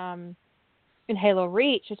in Halo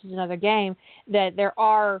Reach, which is another game, that there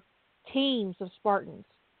are teams of Spartans.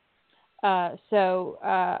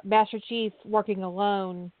 So Master Chief working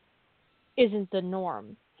alone isn't the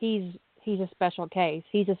norm. He's a special case.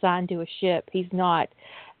 He's assigned to a ship. He's not,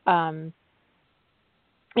 and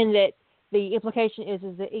that the implication is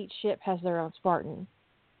that each ship has their own Spartan.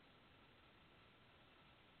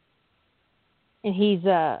 And he's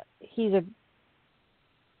a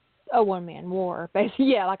one-man war, basically.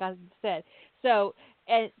 Yeah, like I said. So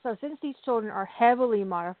since these children are heavily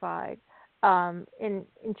modified in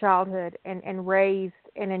childhood and raised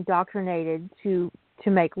and indoctrinated to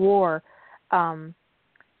make war,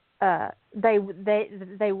 they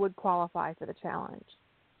would qualify for the challenge.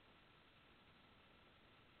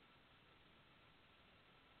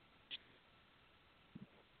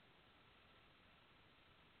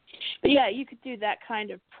 But yeah, you could do that kind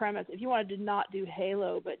of premise if you wanted to not do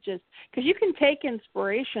Halo, but just because you can take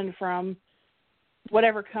inspiration from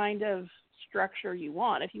whatever kind of structure you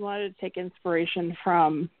want. If you wanted to take inspiration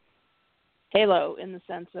from Halo in the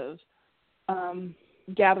sense of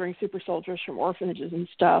gathering super soldiers from orphanages and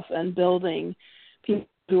stuff and building people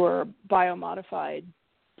who are biomodified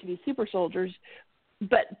to be super soldiers,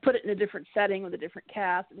 but put it in a different setting with a different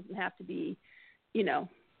cast. It doesn't have to be,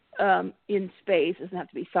 in space. It doesn't have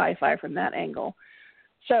to be sci-fi from that angle.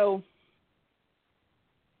 So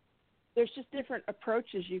there's just different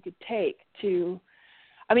approaches you could take to,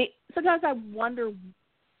 sometimes I wonder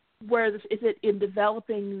where this, is it in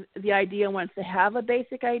developing the idea once they have a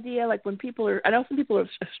basic idea? Like when I know some people have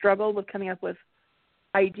struggled with coming up with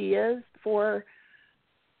ideas for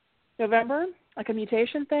November, like a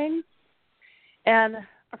mutation thing. And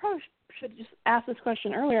I probably should just ask this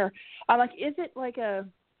question earlier. Is it like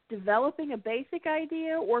developing a basic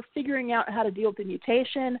idea or figuring out how to deal with the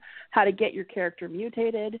mutation, how to get your character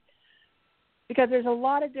mutated? Because there's a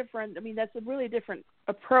lot of different, that's a really different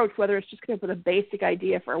approach, whether it's just coming up with a basic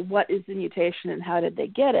idea for what is the mutation and how did they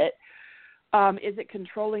get it. Is it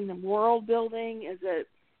controlling the world building? Is it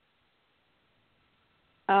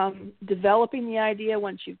developing the idea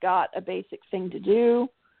once you've got a basic thing to do?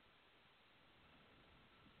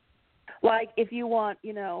 Like if you want,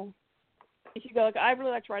 if you go, like, I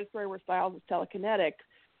really like to write a story where Styles is telekinetic,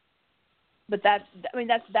 but that's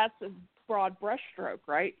a broad brushstroke,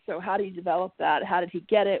 right? So how do you develop that? How did he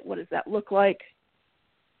get it? What does that look like?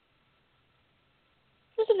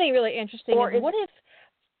 This is something really interesting. What if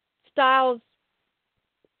Styles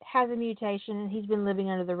has a mutation and he's been living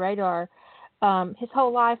under the radar his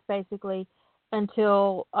whole life, basically,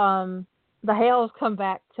 until the Hales come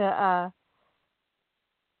back to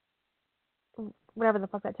whatever the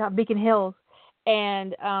fuck that town, Beacon Hills,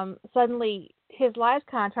 and suddenly his life's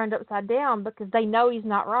kind of turned upside down because they know he's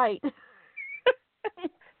not right.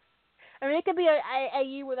 It could be a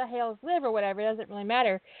year where the Hales live or whatever. It doesn't really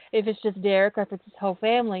matter if it's just Derek or if it's his whole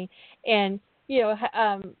family. And,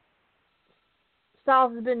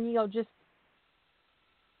 Styles has been, just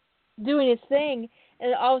doing his thing,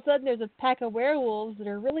 and all of a sudden there's a pack of werewolves that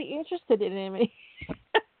are really interested in him, and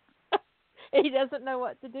he doesn't know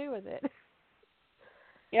what to do with it.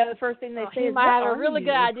 Yeah, the first thing they say is, you might have a really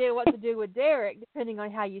good idea what to do with Derek, depending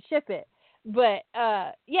on how you ship it. But,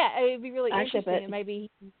 it'd be really interesting. I ship it. And maybe,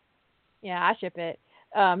 I ship it.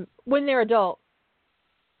 When they're adults.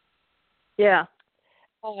 Yeah.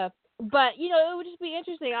 But, it would just be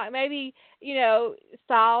interesting. Maybe,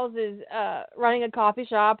 Styles is running a coffee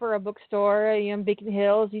shop or a bookstore, in Beacon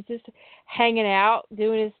Hills. He's just hanging out,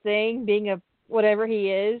 doing his thing, being a whatever he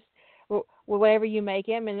is, whatever you make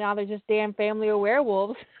him. And now there's this damn family of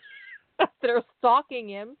werewolves that are stalking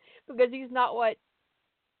him because he's not what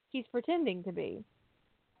he's pretending to be.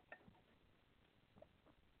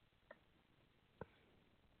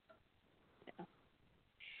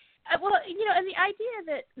 Well, and the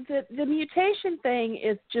idea that the mutation thing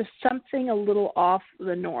is just something a little off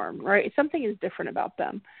the norm, right? Something is different about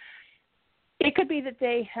them. It could be that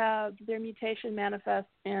they have their mutation manifest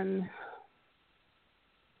in.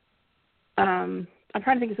 I'm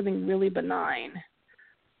trying to think of something really benign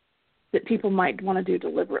that people might want to do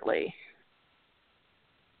deliberately.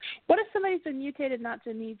 What if somebody's been mutated not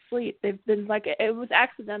to need sleep? They've been like, it was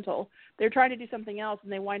accidental. They're trying to do something else,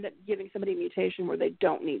 and they wind up giving somebody a mutation where they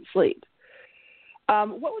don't need sleep.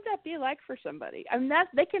 What would that be like for somebody? I mean,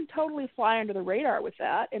 they can totally fly under the radar with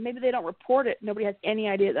that, and maybe they don't report it. Nobody has any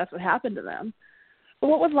idea that's what happened to them. But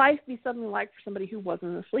what would life be suddenly like for somebody who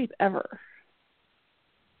wasn't asleep ever?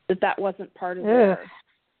 That wasn't part of their...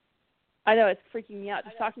 I know, it's freaking me out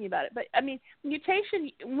just talking about it. But, I mean,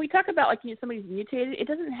 mutation, when we talk about, like, somebody's mutated, it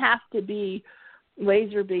doesn't have to be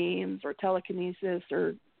laser beams or telekinesis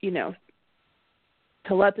or,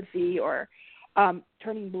 telepathy or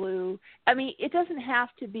turning blue. I mean, it doesn't have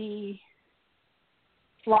to be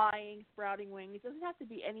flying, sprouting wings. It doesn't have to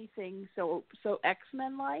be anything so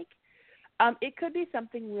X-Men-like. It could be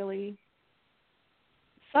something really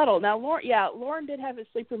subtle. Now, Lauren did have his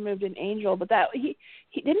sleep removed in Angel, but that he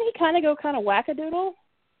didn't he kind of go kind of wackadoodle?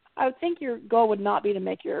 I would think your goal would not be to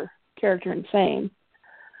make your character insane,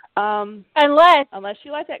 unless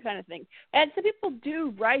you like that kind of thing. And some people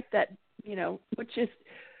do write that, which is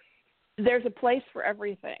there's a place for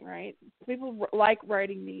everything, right? People like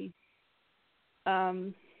writing the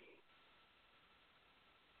Oh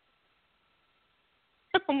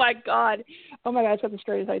my God, that's the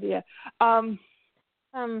strangest idea.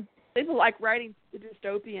 People like writing the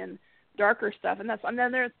dystopian, darker stuff, and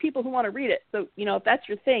then there's people who want to read it. So, if that's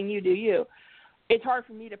your thing, you do you. It's hard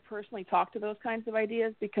for me to personally talk to those kinds of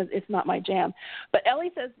ideas because it's not my jam. But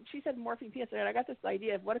Ellie she said Morphine PS, and I got this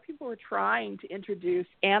idea of what if people were trying to introduce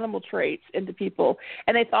animal traits into people,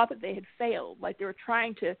 and they thought that they had failed, like they were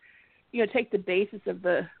trying to, take the basis of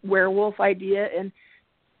the werewolf idea, and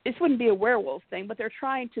this wouldn't be a werewolf thing, but they're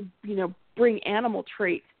trying to, bring animal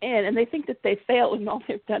traits in, and they think that they failed, and all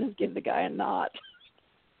they've done is give the guy a knot.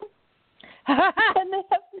 and they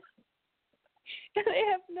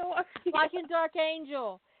have no idea. Like in Dark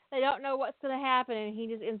Angel, they don't know what's going to happen, and he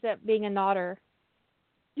just ends up being a knotter.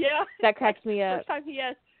 Yeah, that cracks me up.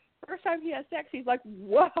 First time he has sex, he's like,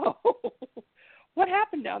 "Whoa, what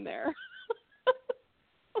happened down there?"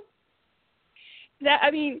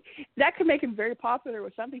 That could make him very popular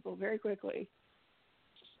with some people very quickly.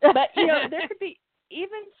 But, there could be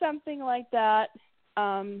even something like that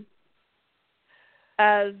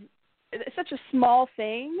as such a small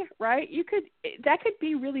thing, right? That could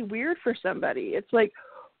be really weird for somebody. It's like,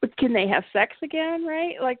 can they have sex again,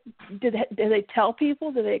 right? Like, do they tell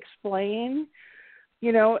people? Do they explain?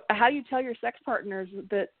 How do you tell your sex partners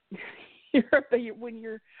that when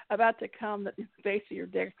you're about to come, that the base of your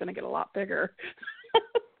dick's going to get a lot bigger?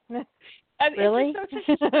 Really? It's just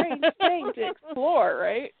such a strange thing to explore,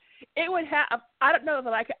 right? It would have. I don't know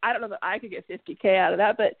that I could get $50K out of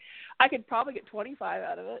that, but I could probably get 25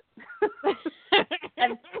 out of it,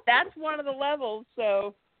 and that's one of the levels.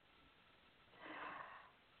 So,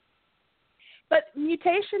 but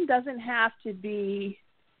mutation doesn't have to be.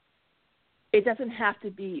 It doesn't have to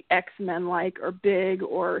be X-Men like or big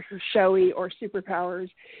or showy or superpowers.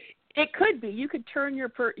 It could be. You could turn your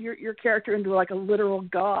character into like a literal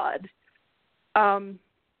god,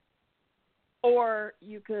 or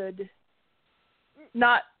you could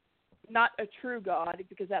not a true god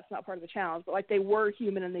because that's not part of the challenge. But like they were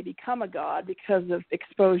human and they become a god because of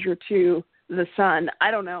exposure to the sun.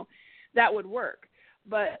 I don't know. That would work,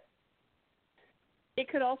 but it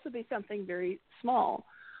could also be something very small,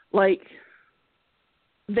 like.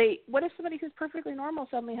 What if somebody who's perfectly normal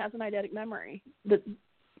suddenly has an eidetic memory? That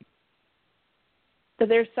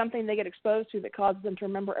there's something they get exposed to that causes them to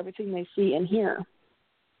remember everything they see and hear.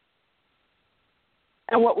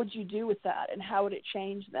 And what would you do with that? And how would it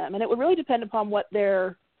change them? And it would really depend upon what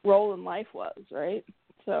their role in life was, right?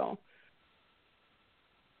 So.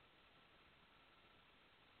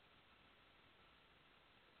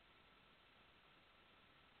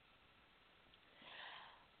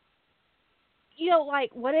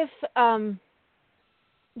 Like, what if the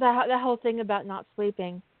whole thing about not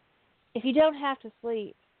sleeping, if you don't have to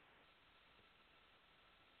sleep,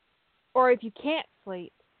 or if you can't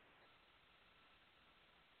sleep,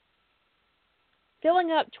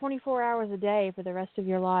 filling up 24 hours a day for the rest of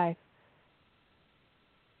your life,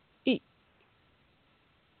 I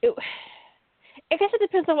guess it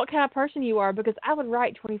depends on what kind of person you are, because I would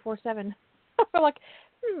write 24/7. Like,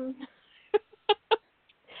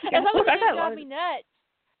 As long as it didn't drive me nuts.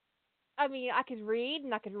 I mean, I could read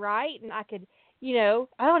and I could write and I could, I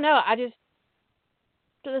don't know. I just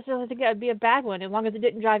think that would be a bad one as long as it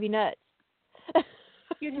didn't drive you nuts.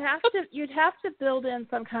 you'd have to build in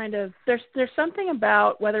some kind of there's something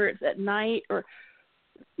about whether it's at night or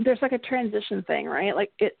there's like a transition thing, right?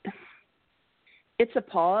 Like it's a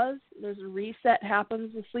pause. There's a reset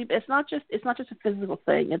happens with sleep. It's not just a physical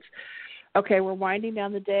thing. It's okay, we're winding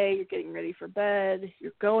down the day, you're getting ready for bed,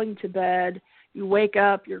 you're going to bed, you wake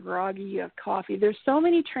up, you're groggy, you have coffee. There's so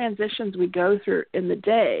many transitions we go through in the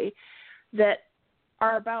day that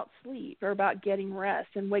are about sleep or about getting rest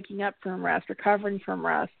and waking up from rest, recovering from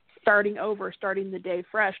rest, starting over, starting the day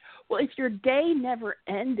fresh. Well, if your day never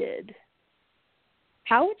ended,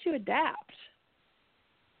 how would you adapt?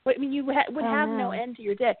 I mean, you would have no end to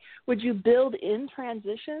your day. Would you build in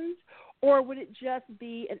transitions, or would it just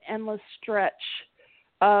be an endless stretch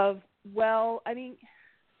of, well, I mean,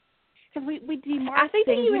 because we demark I think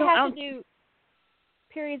things. that you would have to do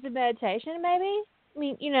periods of meditation, maybe. I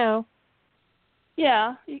mean, you know.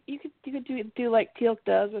 Yeah, you could do like Teal'c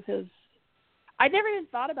does with his. I never even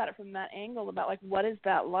thought about it from that angle about like what is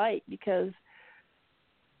that like, because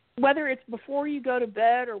whether it's before you go to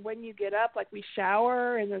bed or when you get up, like we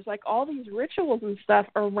shower and there's like all these rituals and stuff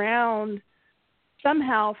around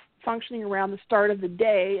somehow functioning around the start of the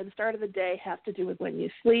day, and the start of the day has to do with when you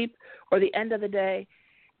sleep or the end of the day.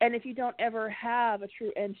 And if you don't ever have a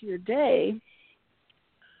true end to your day,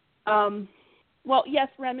 well, yes,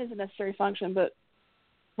 REM is a necessary function, but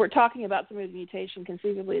we're talking about somebody's mutation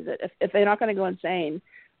conceivably that if they're not going to go insane,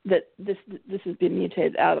 that this has been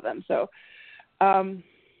mutated out of them. So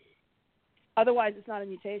otherwise it's not a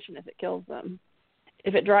mutation if it kills them.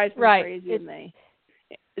 If it drives them crazy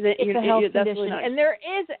it's a health condition. And there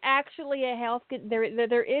is actually a health there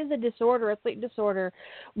is a disorder, a sleep disorder,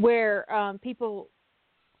 where people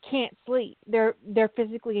can't sleep. They're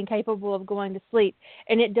physically incapable of going to sleep,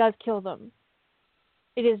 and it does kill them.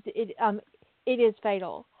 It is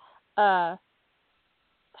fatal. There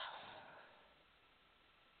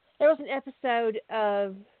was an episode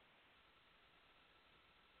of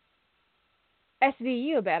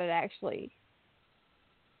SVU about it, actually,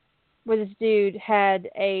 where this dude had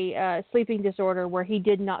a sleeping disorder where he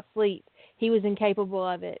did not sleep. He was incapable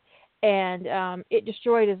of it, and it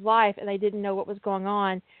destroyed his life, and they didn't know what was going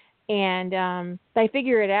on, and they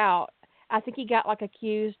figured it out. I think he got like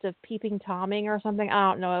accused of peeping Tomming or something.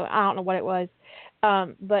 I don't know what it was,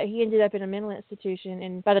 but he ended up in a mental institution,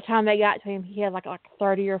 and by the time they got to him, he had like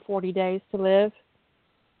 30 or 40 days to live.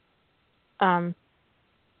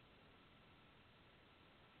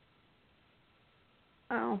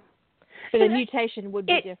 Oh. But a mutation would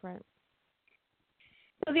be different.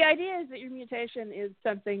 So the idea is that your mutation is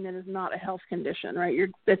something that is not a health condition, right?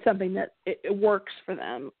 It's something that it works for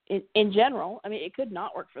them in general. I mean, it could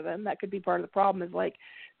not work for them. That could be part of the problem, is like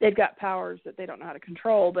they've got powers that they don't know how to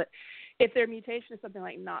control. But if their mutation is something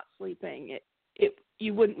like not sleeping,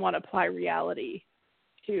 you wouldn't want to apply reality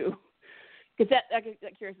to, because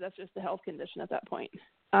that curious, that's just a health condition at that point.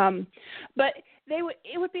 But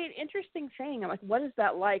it would be an interesting thing. I'm like, what is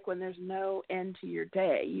that like when there's no end to your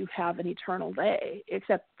day? You have an eternal day,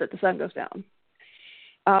 except that the sun goes down.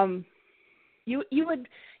 You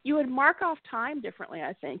would mark off time differently,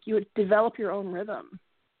 I think. You would develop your own rhythm.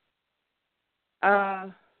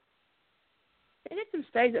 They did some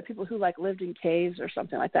studies of people who like lived in caves or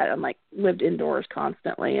something like that and like lived indoors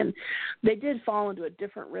constantly, and they did fall into a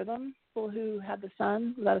different rhythm. People who had the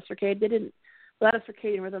sun without a circadian, without a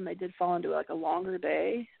circadian rhythm, they did fall into like a longer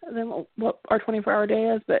day than what our 24-hour day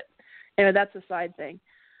is. But anyway, that's a side thing.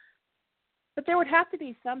 But there would have to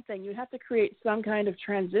be something. You'd have to create some kind of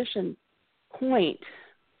transition point,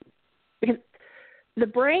 because the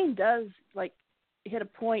brain does like hit a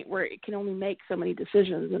point where it can only make so many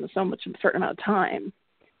decisions in a certain amount of time.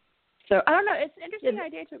 So I don't know. It's an interesting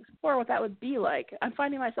idea to explore what that would be like. I'm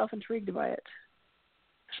finding myself intrigued by it.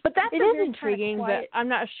 But it is intriguing, but I'm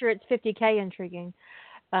not sure it's 50K intriguing.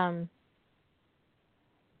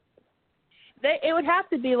 It would have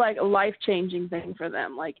to be like a life-changing thing for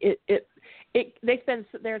them. Like they spend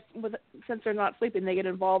since they're not sleeping, they get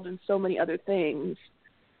involved in so many other things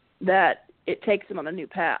that it takes them on a new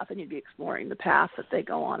path, and you'd be exploring the path that they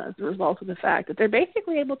go on as a result of the fact that they're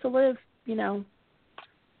basically able to live,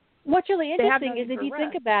 What's really interesting is if you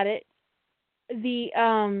think about it, the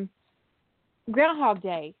Groundhog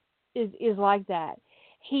Day is like that.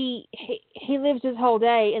 He lives his whole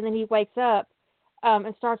day, and then he wakes up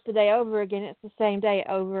and starts the day over again. It's the same day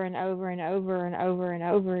over and over and over and over and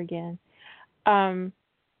over again. But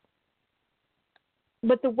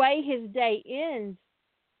the way his day ends,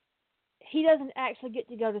 he doesn't actually get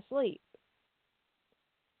to go to sleep.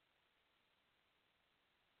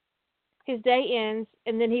 His day ends,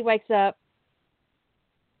 and then he wakes up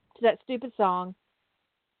to that stupid song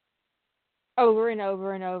over and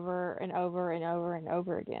over and over and over and over and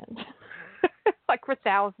over again, like for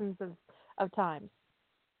thousands of times.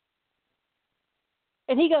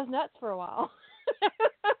 And he goes nuts for a while.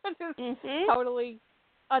 It's totally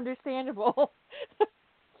understandable.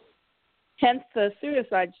 Hence the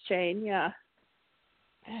suicide chain, yeah.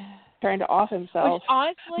 Trying to off himself. Which,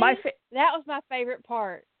 honestly, that was my favorite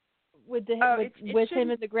part with him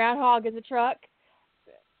and the groundhog in the truck.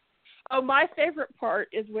 Oh, my favorite part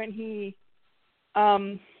is when he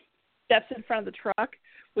steps in front of the truck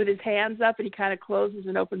with his hands up and he kind of closes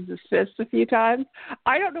and opens his fist a few times.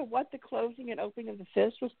 I don't know what the closing and opening of the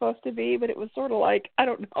fist was supposed to be, but it was sort of like, I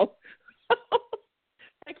don't know.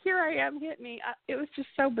 Like, here I am, hit me. It was just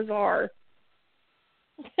so bizarre.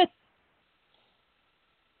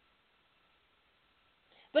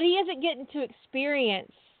 But he isn't getting to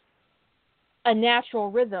experience a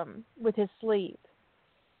natural rhythm with his sleep.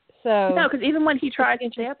 So no, because even when he tries to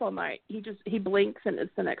stay up all night, he blinks and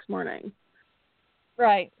it's the next morning.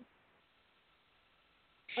 Right.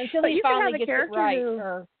 Until he finally gets it right, who...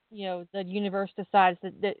 or the universe decides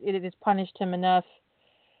that it has punished him enough.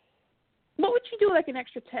 What would you do like an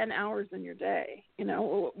extra 10 hours in your day?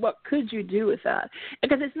 What could you do with that?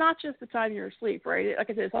 Because it's not just the time you're asleep, right? Like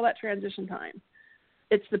I said, it's all that transition time.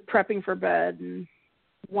 It's the prepping for bed and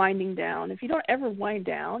winding down. If you don't ever wind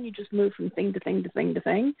down, you just move from thing to thing to thing to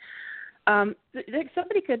thing.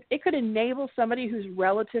 It could enable somebody who's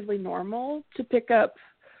relatively normal to pick up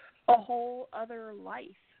a whole other life,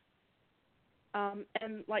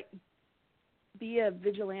 and like be a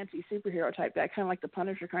vigilante superhero type guy, kind of like the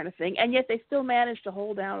Punisher kind of thing. And yet they still manage to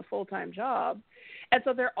hold down a full-time job. And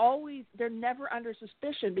so they're never under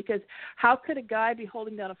suspicion, because how could a guy be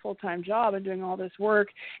holding down a full-time job and doing all this work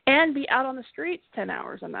and be out on the streets 10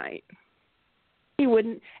 hours a night? He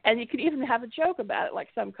wouldn't. And you could even have a joke about it. Like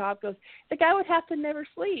some cop goes, the guy would have to never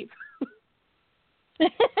sleep.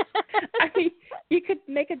 I mean, you could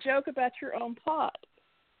make a joke about your own plot.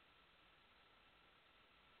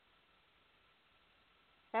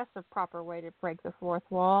 That's the proper way to break the fourth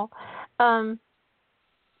wall. It'd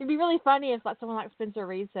be really funny if someone like Spencer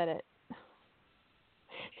Reid said it.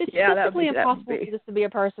 It's physically impossible for this to be a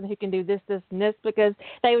person who can do this, this, and this, because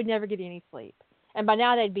they would never get any sleep. And by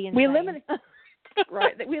now they'd be insane. We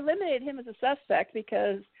eliminated him as a suspect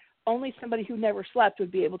because only somebody who never slept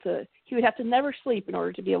would be able to. He would have to never sleep in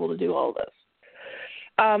order to be able to do all this.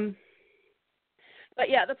 But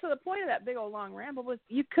yeah, so the point of that big old long ramble was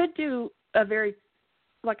you could do a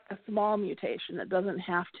small mutation that doesn't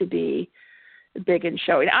have to be big and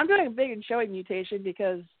showy. Now, I'm doing a big and showy mutation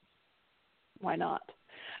because why not?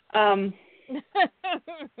 Why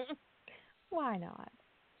not?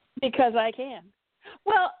 Because I can.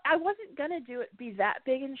 Well, I wasn't going to be that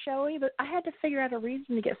big and showy, but I had to figure out a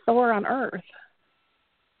reason to get Thor on Earth.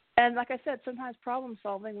 And like I said, sometimes problem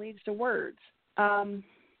solving leads to words.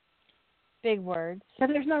 Big words.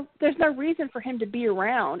 And there's no reason for him to be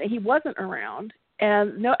around, and he wasn't around,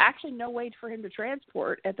 and no way for him to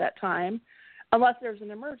transport at that time, unless there was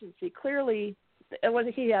an emergency. Clearly, it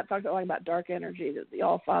wasn't he had talked about dark energy that the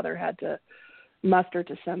All-Father had to muster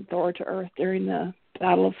to send Thor to Earth during the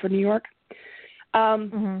Battle for New York.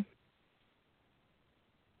 So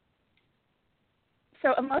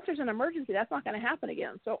unless there's an emergency, that's not going to happen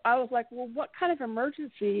again. So I was like, well, what kind of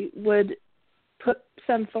emergency would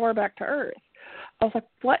send Thor back to Earth? I was like,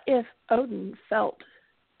 what if Odin felt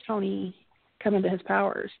Tony come into his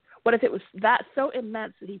powers? What if it was that so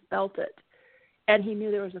immense that he felt it, and he knew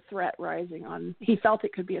there was a threat rising on? He felt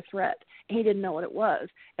it could be a threat, and he didn't know what it was,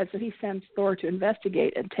 and so he sends Thor to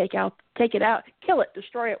investigate and take it out, kill it,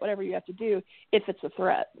 destroy it, whatever you have to do if it's a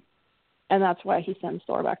threat, and that's why he sends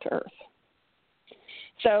Thor back to Earth.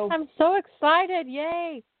 So I'm so excited!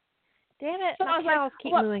 Yay! Damn it! So my cows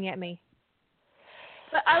keep mooing at me.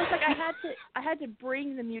 But I was like, I had to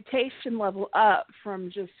bring the mutation level up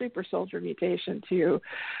from just super soldier mutation to,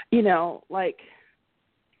 like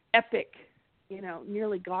epic,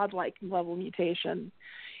 nearly godlike level mutation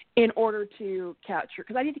in order to capture,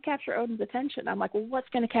 because I need to capture Odin's attention. I'm like, well, what's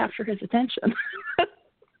going to capture his attention?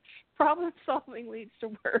 Problem solving leads to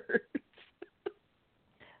words.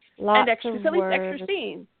 Lots and of words. Extra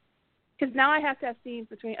scenes. Because now I have to have scenes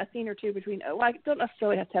a scene or two between. Well, I don't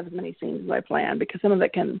necessarily have to have as many scenes as I plan, because some of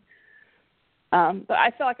it can. But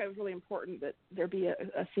I felt like it was really important that there be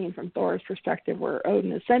a scene from Thor's perspective where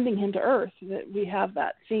Odin is sending him to Earth, that we have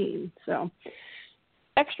that scene. So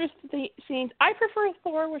extra scenes. I prefer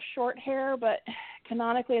Thor with short hair, but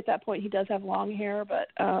canonically at that point he does have long hair. But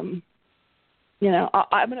I'm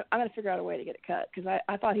gonna figure out a way to get it cut, because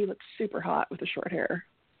I thought he looked super hot with the short hair.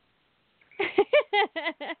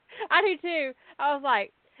 I do too. I was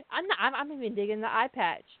like, I'm even digging the eye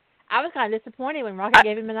patch. I was kind of disappointed when Rocket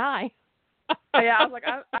gave him an eye. Yeah, I was like,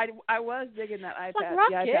 I was digging that eye patch,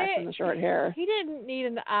 the eye patch and the short hair. He didn't need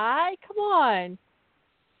an eye. Come on.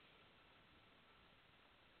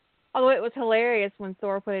 Although it was hilarious when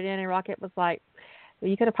Thor put it in and Rocket was like, well,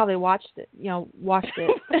 you could have probably watched it.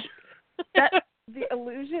 The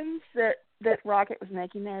illusions that Rocket was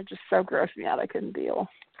making there just so grossed me out. I couldn't deal.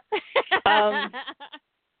 I'd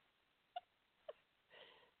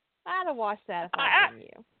have watched that if I were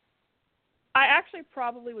you. I actually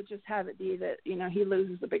probably would just have it be that, he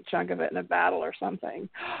loses a big chunk of it in a battle or something.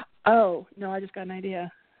 Oh, no, I just got an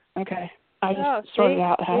idea. Okay. I just sorted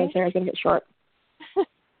out how his hair is going to get short.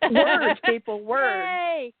 Words, people, words.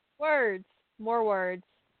 Yay! Words. More words.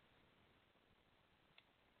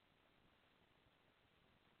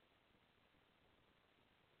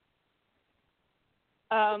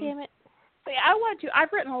 Damn it. I've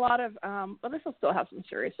written a lot of, this will still have some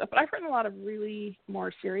serious stuff, but I've written a lot of really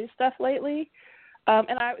more serious stuff lately. So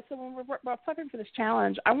when we're prepping for this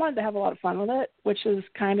challenge, I wanted to have a lot of fun with it, which is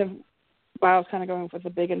kind of why I was kind of going with the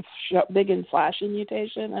big and flashy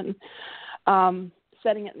mutation and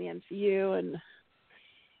setting it in the MCU. And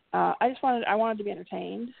I wanted to be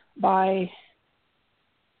entertained by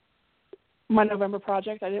my November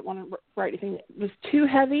project. I didn't want to write anything that was too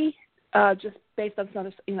heavy. Just based on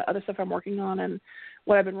some other stuff I'm working on and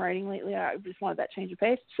what I've been writing lately, I just wanted that change of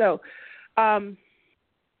pace. So that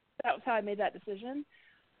was how I made that decision.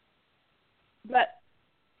 But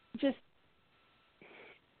just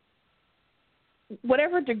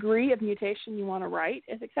whatever degree of mutation you want to write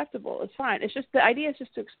is acceptable. It's fine. It's just the idea is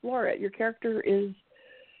just to explore it. Your character is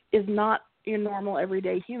not your normal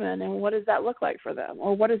everyday human, and what does that look like for them,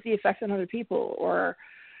 or what is the effect on other people, or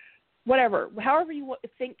whatever, however you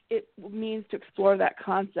think it means to explore that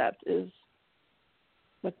concept is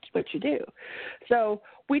what you do. So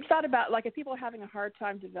we thought about, if people are having a hard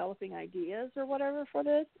time developing ideas or whatever for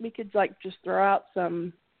this, we could just throw out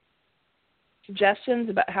some suggestions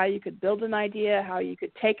about how you could build an idea, how you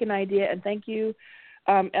could take an idea. And thank you,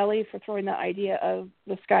 Ellie, for throwing that idea of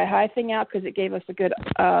the Sky High thing out, because it gave us a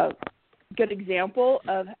good example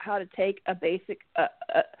of how to take a basic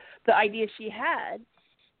the idea she had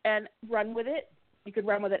and run with it. You could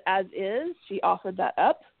run with it as is. She offered that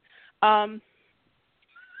up.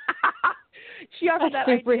 She offered that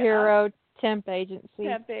superhero temp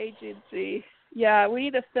agency. Yeah, we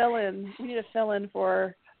need to fill in. We need to fill in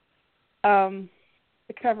for the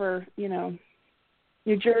cover.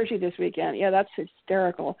 New Jersey this weekend. Yeah, that's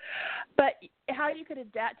hysterical. But how you could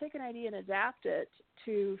take an idea and adapt it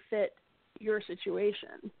to fit your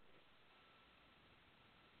situation.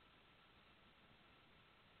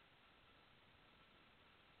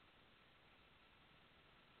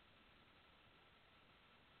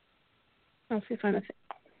 Let's see if I missed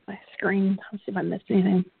my screen. Let's see if I missed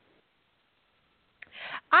anything.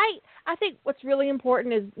 I think what's really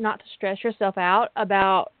important is not to stress yourself out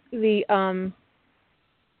about the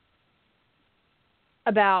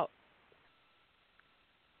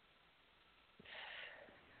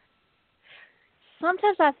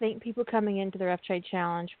sometimes I think people coming into the Rough Trade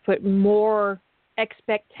Challenge put more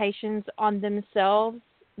expectations on themselves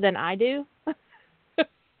than I do.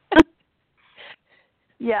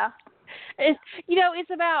 Yeah. It's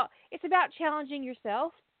about challenging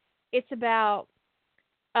yourself. It's about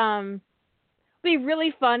be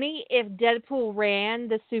really funny if Deadpool ran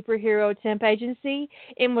the superhero temp agency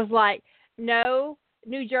and was like, no,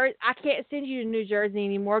 New Jersey, I can't send you to New Jersey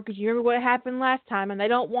anymore because you remember what happened last time and they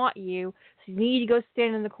don't want you, so you need to go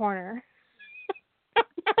stand in the corner.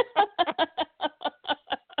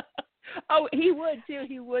 Oh, he would too.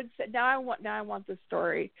 He would. Now I want this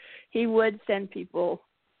story. He would send people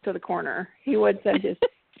to the corner. He would send his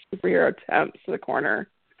superhero temps to the corner.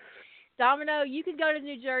 Domino, you can go to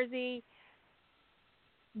New Jersey.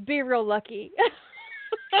 Be real lucky.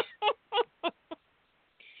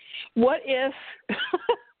 What if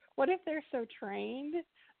they're so trained?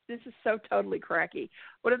 This is so totally cracky.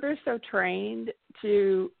 What if they're so trained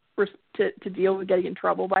to deal with getting in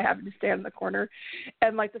trouble by having to stand in the corner,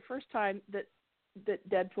 and the first time that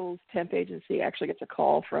Deadpool's temp agency actually gets a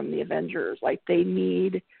call from the Avengers, they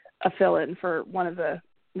need a fill-in for one of the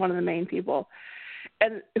main people,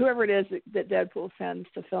 and whoever it is that Deadpool sends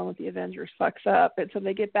to fill in with the Avengers fucks up, and so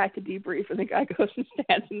they get back to debrief, and the guy goes and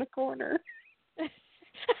stands in the corner.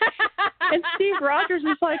 And Steve Rogers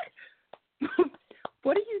is like,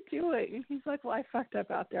 "What are you doing?" And he's like, "Well, I fucked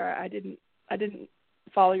up out there. I didn't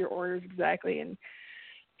follow your orders exactly. And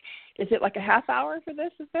is it a half hour for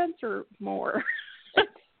this event or more?"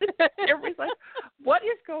 Everybody's like, what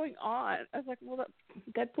is going on? I was like, well,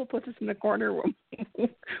 Deadpool puts us in the corner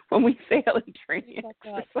when we fail in training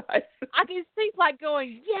exercise. I can see like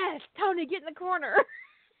going, yes, Tony, get in the corner.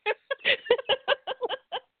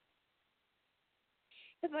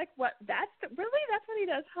 It's like, what? That's what he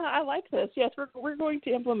does? Huh, I like this. Yes, we're going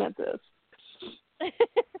to implement this.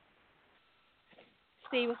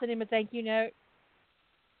 Steve, what's the name of thank you note?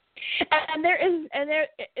 And the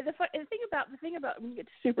thing about when you get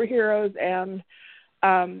to superheroes and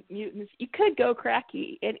mutants, you could go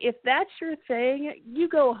cracky, and if that's your thing, you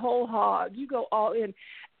go whole hog, you go all in.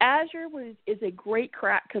 Azure is a great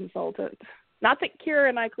crack consultant. Not that Kira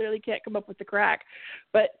and I clearly can't come up with the crack,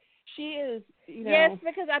 but she is. Yes,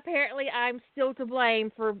 because apparently I'm still to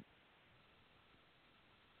blame for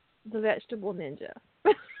the vegetable ninja.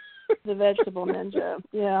 The vegetable ninja,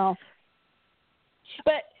 yeah.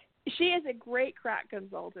 But she is a great crack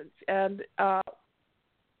consultant, and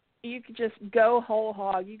you could just go whole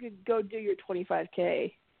hog. You could go do your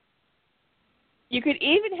 25K. You could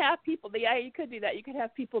even have people. Yeah, you could do that. You could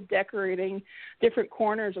have people decorating different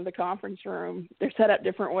corners of the conference room. They're set up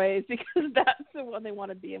different ways because that's the one they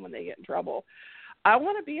want to be in when they get in trouble. I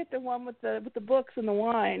want to be at the one with the books and the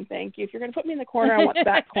wine. Thank you. If you're going to put me in the corner, I want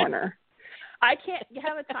that corner. I can't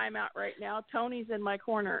have a timeout right now. Tony's in my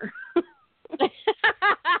corner.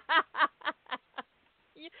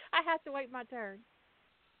 I have to wait my turn.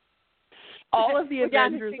 All of the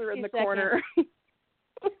Avengers are in the corner.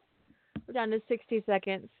 We're down to 60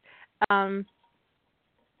 seconds. Dummy's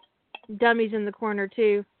in the corner,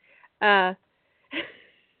 too.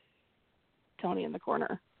 Tony in the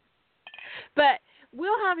corner. But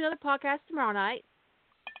we'll have another podcast tomorrow night,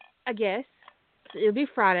 I guess. It'll be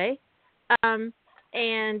Friday.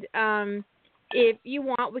 If you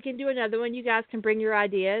want, we can do another one. You guys can bring your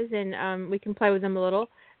ideas, and we can play with them a little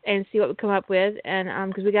and see what we come up with. And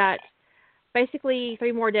because we got basically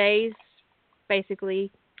 3 more days, to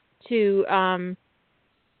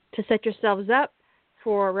set yourselves up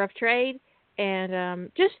for Rough Trade. And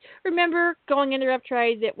just remember, going into Rough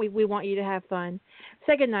Trade, that we want you to have fun.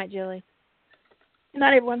 Say good night, Jilly. Good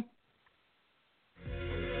night, everyone.